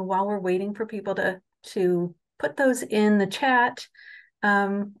 And while we're waiting for people to put those in the chat,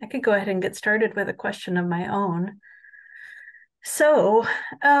 I could go ahead and get started with a question of my own. So,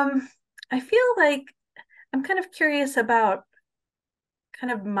 I feel like I'm kind of curious about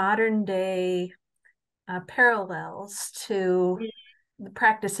kind of modern day parallels to the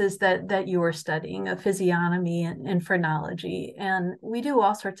practices that you were studying of physiognomy and phrenology. And we do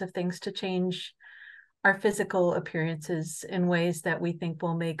all sorts of things to change our physical appearances in ways that we think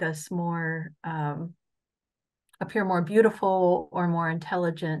will make us more appear more beautiful or more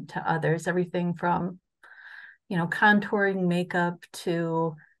intelligent to others. Everything from contouring makeup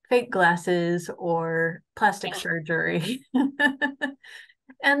to fake glasses or plastic surgery.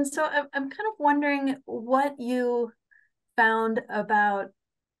 And so I'm kind of wondering what you found about,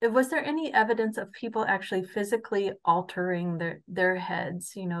 was there any evidence of people actually physically altering their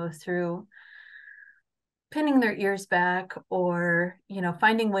heads, through pinning their ears back or,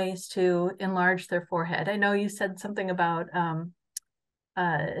 finding ways to enlarge their forehead? I know you said something about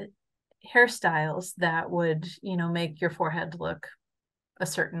hairstyles that would, make your forehead look a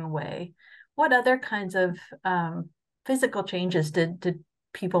certain way. What other kinds of physical changes did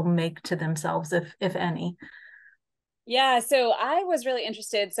people make to themselves, if any? Yeah, so I was really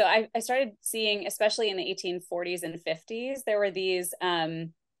interested. So I started seeing, especially in the 1840s and 50s, there were these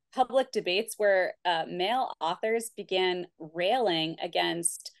public debates where male authors began railing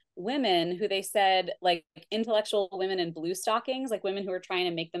against women who they said, like, intellectual women in blue stockings, like women who are trying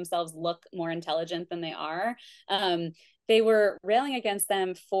to make themselves look more intelligent than they are. They were railing against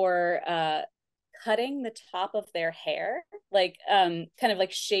them for cutting the top of their hair, like kind of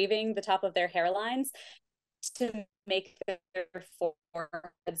like shaving the top of their hairlines to make their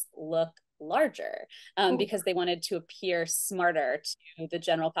foreheads look larger, because they wanted to appear smarter to the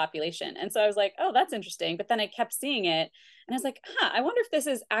general population. And so I was like, oh, that's interesting. But then I kept seeing it and I was like, I wonder if this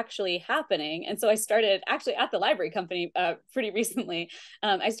is actually happening. And so I started actually at the library company pretty recently.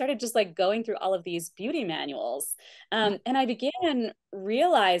 I started just like going through all of these beauty manuals. And I began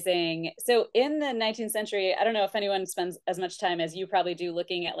realizing, so in the 19th century, I don't know if anyone spends as much time as you probably do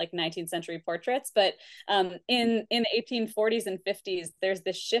looking at like 19th century portraits, but in the 1840s and 50s, there's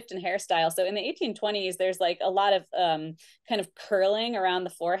this shift in hairstyle. So in the 1820s, there's like a lot of kind of curling around the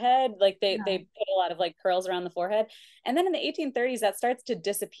forehead. Like they put a lot of like curls around the forehead. And then in the 1830s, that starts to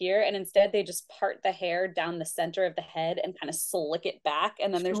disappear. And instead, they just part the hair down the center of the head and kind of slick it back.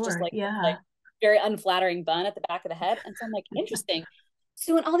 And then there's just Sure, like, yeah. like very unflattering bun at the back of the head. And so I'm like, interesting.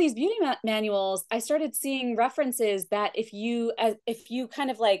 So in all these beauty manuals, I started seeing references that if you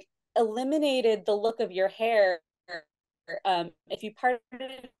kind of like eliminated the look of your hair, if you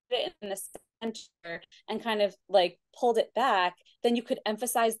parted it in the center and kind of like pulled it back, then you could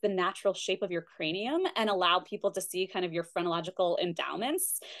emphasize the natural shape of your cranium and allow people to see kind of your phrenological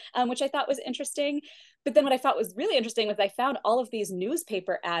endowments, which I thought was interesting. But then what I thought was really interesting was I found all of these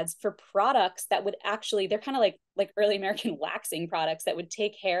newspaper ads for products that would actually, they're kind of like early American waxing products that would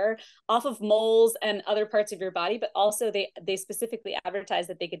take hair off of moles and other parts of your body, but also they specifically advertise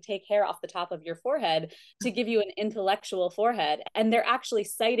that they could take hair off the top of your forehead to give you an intellectual forehead. And they're actually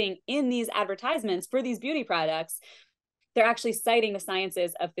citing in these advertisements for these beauty products, they're actually citing the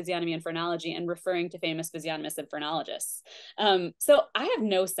sciences of physiognomy and phrenology and referring to famous physiognomists and phrenologists. So I have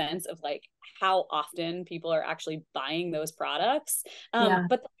no sense of like how often people are actually buying those products. Yeah.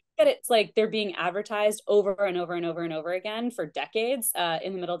 But that it's like they're being advertised over and over and over and over again for decades,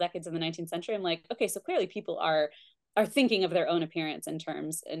 in the middle decades of the 19th century. I'm like, okay, so clearly people are thinking of their own appearance in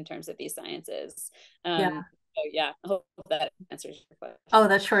terms of these sciences. Yeah. So yeah, I hope that answers your question. Oh,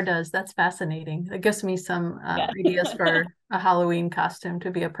 that sure does. That's fascinating. It gives me some Yeah. ideas for a Halloween costume to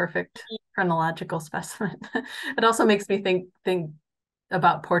be a perfect chronological specimen. It also makes me think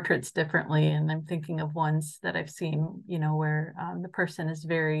about portraits differently, and I'm thinking of ones that I've seen, where the person is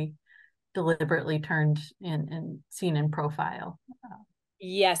very deliberately turned in and seen in profile.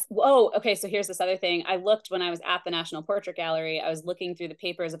 Yes. Oh, okay. So here's this other thing. I looked when I was at the National Portrait Gallery. I was looking through the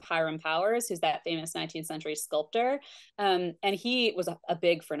papers of Hiram Powers, who's that famous 19th century sculptor. And he was a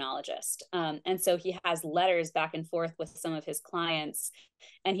big phrenologist. And so he has letters back and forth with some of his clients.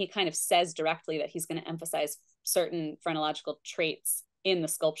 And he kind of says directly that he's going to emphasize certain phrenological traits in the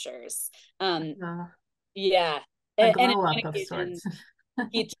sculptures. Uh, Yeah. a And in glow one up of occasion, sorts.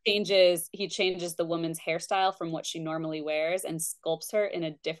 he changes the woman's hairstyle from what she normally wears and sculpts her in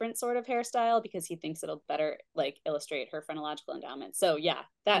a different sort of hairstyle because he thinks it'll better like illustrate her phrenological endowment. So yeah,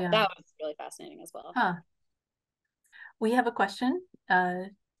 that Yeah. that was really fascinating as well. Huh. We have a question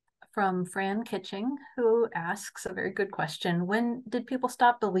from Fran Kitching, who asks a very good question. When did people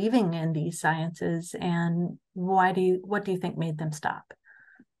stop believing in these sciences, and what do you think made them stop?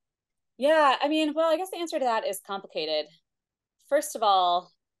 Yeah, I mean, well, I guess the answer to that is complicated. First of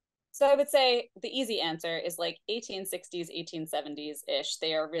all, so I would say the easy answer is like 1860s, 1870s ish.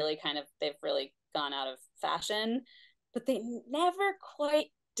 They are really they've really gone out of fashion, but they never quite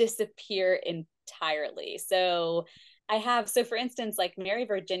disappear entirely. So for instance, like Mary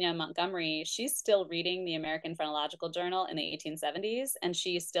Virginia Montgomery, she's still reading the American Phrenological Journal in the 1870s, and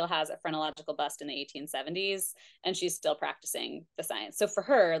she still has a phrenological bust in the 1870s, and she's still practicing the science. So for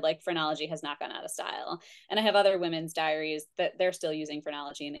her, like phrenology has not gone out of style. And I have other women's diaries that they're still using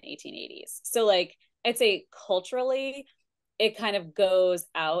phrenology in the 1880s. So like I'd say culturally, it kind of goes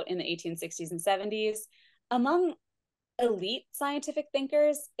out in the 1860s and 70s. Among elite scientific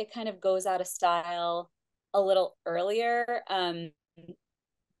thinkers, it kind of goes out of style a little earlier.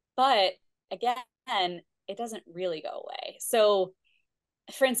 But again, it doesn't really go away. So,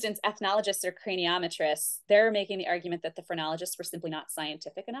 for instance, ethnologists or craniometrists, they're making the argument that the phrenologists were simply not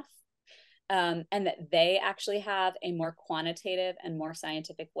scientific enough. And that they actually have a more quantitative and more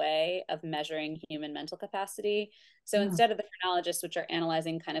scientific way of measuring human mental capacity. So Mm. instead of the phrenologists, which are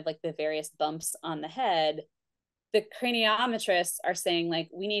analyzing kind of like the various bumps on the head, the craniometrists are saying like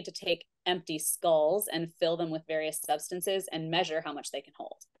we need to take empty skulls and fill them with various substances and measure how much they can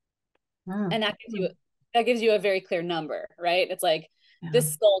hold. Mm. And that gives you a very clear number, right? It's like Yeah.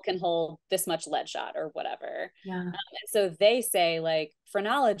 this skull can hold this much lead shot or whatever. Yeah. And so they say like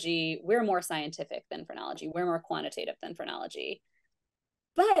phrenology, we're more scientific than phrenology, we're more quantitative than phrenology.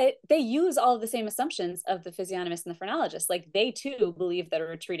 But they use all of the same assumptions of the physiognomist and the phrenologist. Like they too believe that a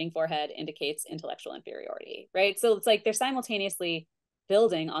retreating forehead indicates intellectual inferiority, right? So it's like they're simultaneously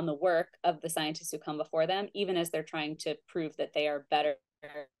building on the work of the scientists who come before them, even as they're trying to prove that they are better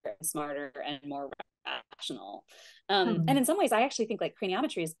and smarter and more rational. And Hmm. in some ways, I actually think like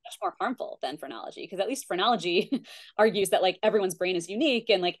craniometry is much more harmful than phrenology, because at least phrenology argues that like everyone's brain is unique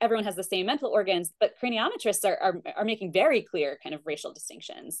and like everyone has the same mental organs, but craniometrists are making very clear kind of racial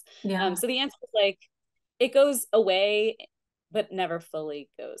distinctions. Yeah. So the answer is like it goes away, but never fully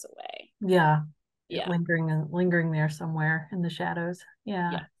goes away. Yeah. Yeah, Lingering there somewhere in the shadows.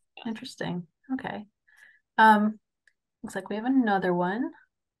 Yeah. yeah. Interesting. Okay. Um, looks like we have another one.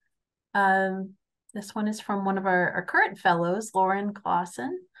 Um, this one is from one of our current fellows, Lauren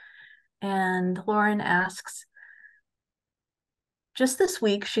Clausen. And Lauren asks, she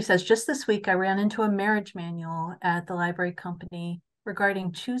says, just this week, I ran into a marriage manual at the library company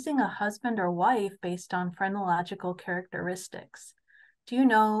regarding choosing a husband or wife based on phrenological characteristics. Do you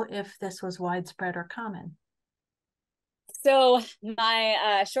know if this was widespread or common? So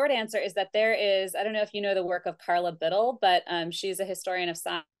my short answer is that there is, I don't know if you know the work of Carla Biddle, but she's a historian of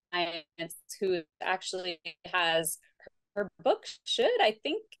science who actually has her book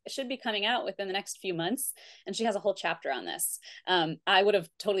should be coming out within the next few months, and she has a whole chapter on this. I would have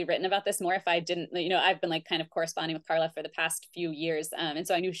totally written about this more if I didn't, I've been like kind of corresponding with Carla for the past few years, and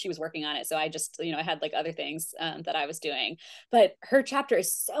so I knew she was working on it, so I just I had like other things that I was doing, but her chapter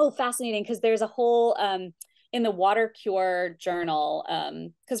is so fascinating because there's a whole in the water cure journal,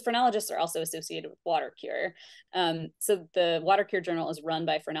 because phrenologists are also associated with water cure. So the water cure journal is run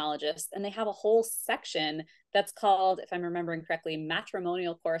by phrenologists, and they have a whole section that's called, if I'm remembering correctly,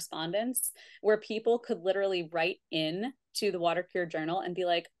 matrimonial correspondence, where people could literally write in to the water cure journal and be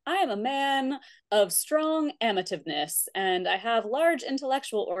like, I am a man of strong amativeness and I have large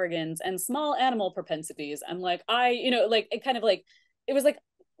intellectual organs and small animal propensities. I'm like, like it kind of like, it was like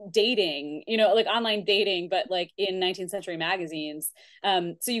dating, like online dating, but like in 19th century magazines.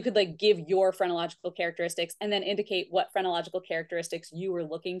 So you could like give your phrenological characteristics and then indicate what phrenological characteristics you were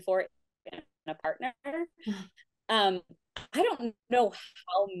looking for in a partner. Um, I don't know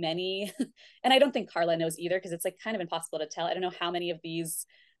how many, and I don't think Carla knows either, because it's like kind of impossible to tell. I don't know how many of these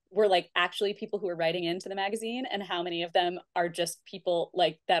were like actually people who were writing into the magazine and how many of them are just people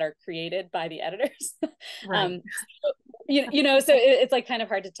like that are created by the editors. Right. So, so it's like kind of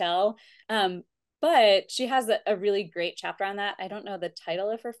hard to tell. But she has a really great chapter on that. I don't know the title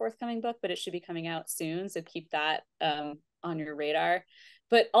of her forthcoming book, but it should be coming out soon. So keep that on your radar.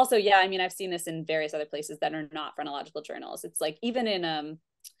 But also, yeah, I mean, I've seen this in various other places that are not phrenological journals. It's like even in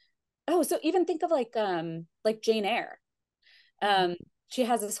so even think of like Jane Eyre. Mm. She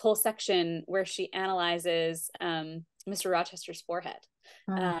has this whole section where she analyzes Mr. Rochester's forehead.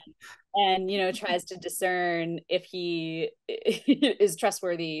 Mm. And tries to discern if he is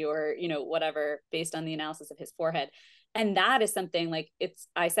trustworthy or whatever based on the analysis of his forehead. And that is something like,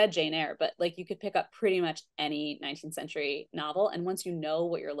 I said Jane Eyre, but like you could pick up pretty much any 19th century novel, and once you know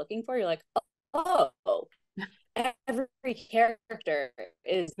what you're looking for, you're like, oh, every character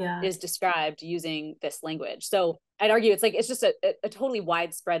is Yeah, is described using this language. So I'd argue it's just a totally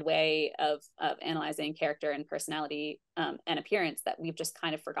widespread way of analyzing character and personality and appearance that we've just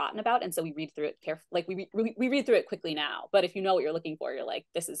kind of forgotten about, and so we read through it carefully. Like we read through it quickly now, but if you know what you're looking for, you're like,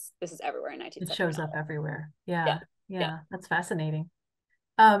 this is everywhere in 19th it century shows up novel. everywhere. Yeah, Yeah, yeah. yeah, that's fascinating.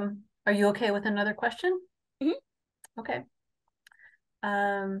 Are you okay with another question? Mm-hmm. Okay.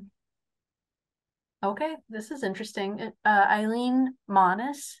 Um, okay, this is interesting. Eileen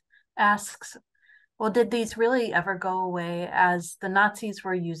Monis asks, well, did these really ever go away as the Nazis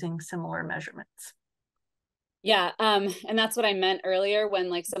were using similar measurements? Yeah, and that's what I meant earlier when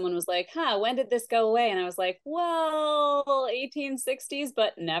like someone was like, when did this go away? And I was like, well, 1860s,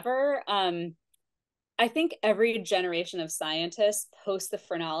 but never. I think every generation of scientists post the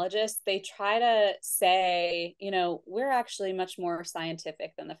phrenologists, they try to say, we're actually much more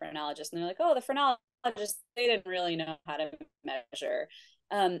scientific than the phrenologists. And they're like, oh, the phrenologists, they didn't really know how to measure.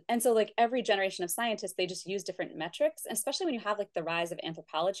 And so like every generation of scientists, they just use different metrics, especially when you have like the rise of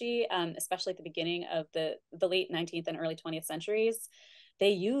anthropology, especially at the beginning of the late 19th and early 20th centuries.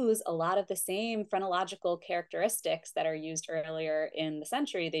 They use a lot of the same phrenological characteristics that are used earlier in the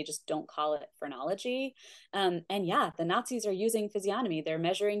century. They just don't call it phrenology. And yeah, the Nazis are using physiognomy. They're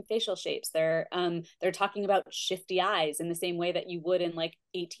measuring facial shapes. They're talking about shifty eyes in the same way that you would in like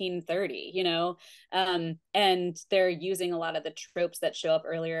 1830, and they're using a lot of the tropes that show up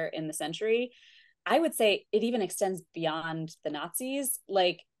earlier in the century. I would say it even extends beyond the Nazis.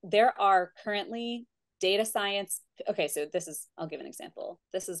 Like there are currently data science. Okay, so I'll give an example.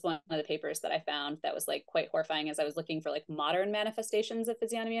 This is one of the papers that I found that was like quite horrifying as I was looking for like modern manifestations of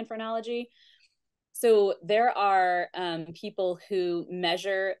physiognomy and phrenology. So there are people who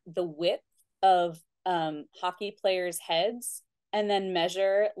measure the width of hockey players' heads and then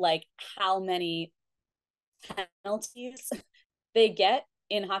measure like how many penalties they get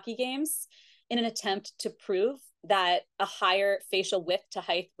in hockey games in an attempt to prove that a higher facial width to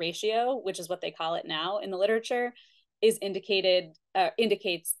height ratio, which is what they call it now in the literature,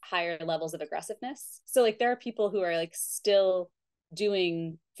 indicates higher levels of aggressiveness. So like there are people who are like still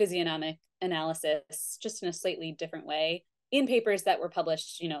doing physiognomic analysis just in a slightly different way in papers that were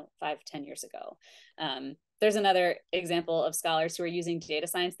published 5-10 years ago. There's another example of scholars who are using data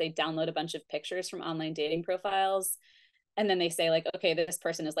science. They download a bunch of pictures from online dating profiles, and then they say like, okay, this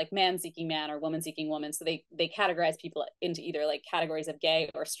person is like man seeking man or woman seeking woman. So they categorize people into either like categories of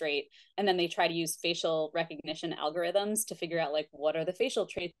gay or straight, and then they try to use facial recognition algorithms to figure out like what are the facial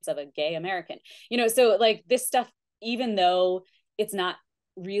traits of a gay American. So like this stuff, even though it's not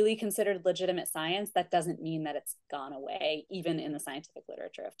really considered legitimate science, that doesn't mean that it's gone away, even in the scientific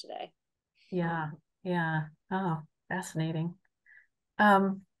literature of today. Yeah, yeah. Oh, fascinating.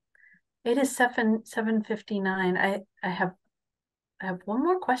 Um, it is 7:59. I have one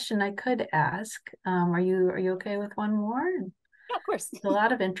more question I could ask. Are you okay with one more? Yeah, of course. There's a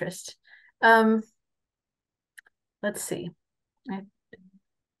lot of interest. Um, let's see. I,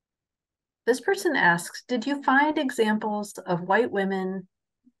 this person asks, did you find examples of white women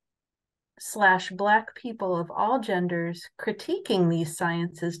slash Black people of all genders critiquing these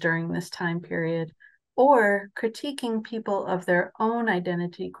sciences during this time period, or critiquing people of their own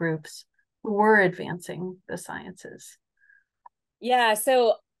identity groups who were advancing the sciences? Yeah,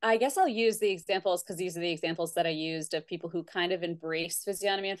 so I guess I'll use the examples because these are the examples that I used of people who kind of embrace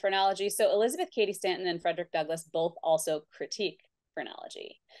physiognomy and phrenology. So Elizabeth Cady Stanton and Frederick Douglass both also critique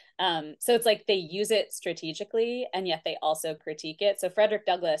phrenology. So it's like they use it strategically and yet they also critique it. So Frederick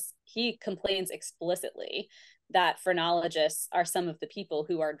Douglass, he complains explicitly that phrenologists are some of the people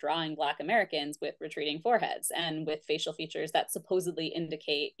who are drawing Black Americans with retreating foreheads and with facial features that supposedly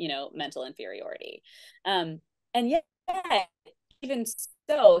indicate, mental inferiority. And yet, even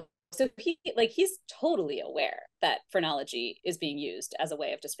so he's totally aware that phrenology is being used as a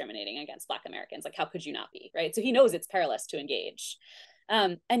way of discriminating against Black Americans. Like, how could you not be, right? So he knows it's perilous to engage.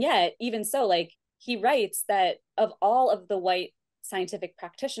 And yet, even so, like he writes that of all of the white scientific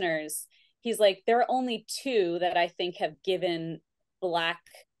practitioners, he's like, there are only two that I think have given Black,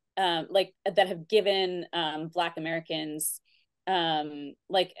 that have given Black Americans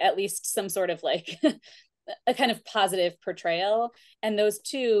like at least some sort of like a kind of positive portrayal. And those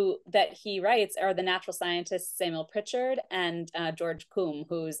two that he writes are the natural scientist Samuel Pritchard and George Combe,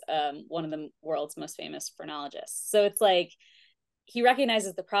 who's one of the world's most famous phrenologists. So it's like he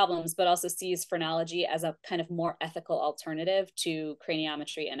recognizes the problems, but also sees phrenology as a kind of more ethical alternative to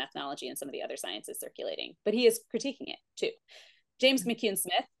craniometry and ethnology and some of the other sciences circulating. But he is critiquing it too. James McCune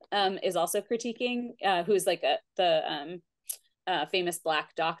Smith is also critiquing, who is like the famous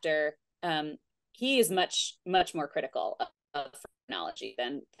Black doctor. He is much more critical of phrenology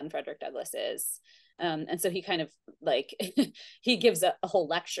than Frederick Douglass is. And so he kind of like he gives a whole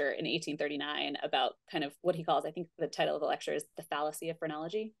lecture in 1839 about kind of what he calls, I think the title of the lecture is The Fallacy of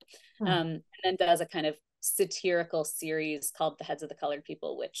Phrenology, and then does a kind of satirical series called The Heads of the Colored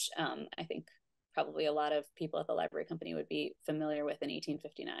People, which I think probably a lot of people at the Library Company would be familiar with in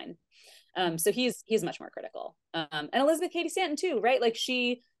 1859. So he's much more critical. And Elizabeth Cady Stanton too, right? Like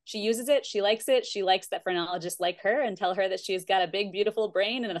she uses it, she likes it, she likes that phrenologists like her and tell her that she's got a big, beautiful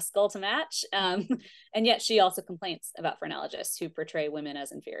brain and a skull to match. And yet she also complains about phrenologists who portray women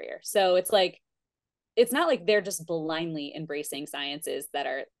as inferior. So it's like, it's not like they're just blindly embracing sciences that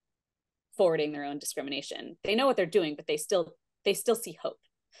are forwarding their own discrimination. They know what they're doing, but they still see hope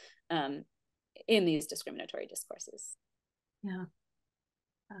in these discriminatory discourses. Yeah.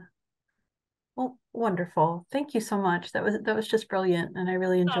 Well, wonderful. Thank you so much. That was just brilliant, and I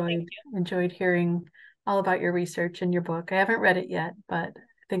really enjoyed hearing all about your research and your book. I haven't read it yet, but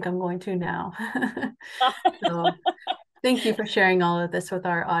I think I'm going to now. So thank you for sharing all of this with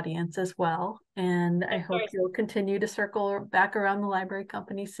our audience as well. And I hope you'll continue to circle back around the Library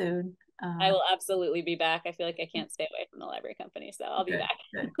Company soon. I will absolutely be back. I feel like I can't stay away from the Library Company, so I'll be back.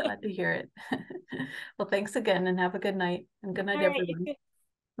 Good. Glad to hear it. Well, thanks again, and have a good night. And good night, everyone.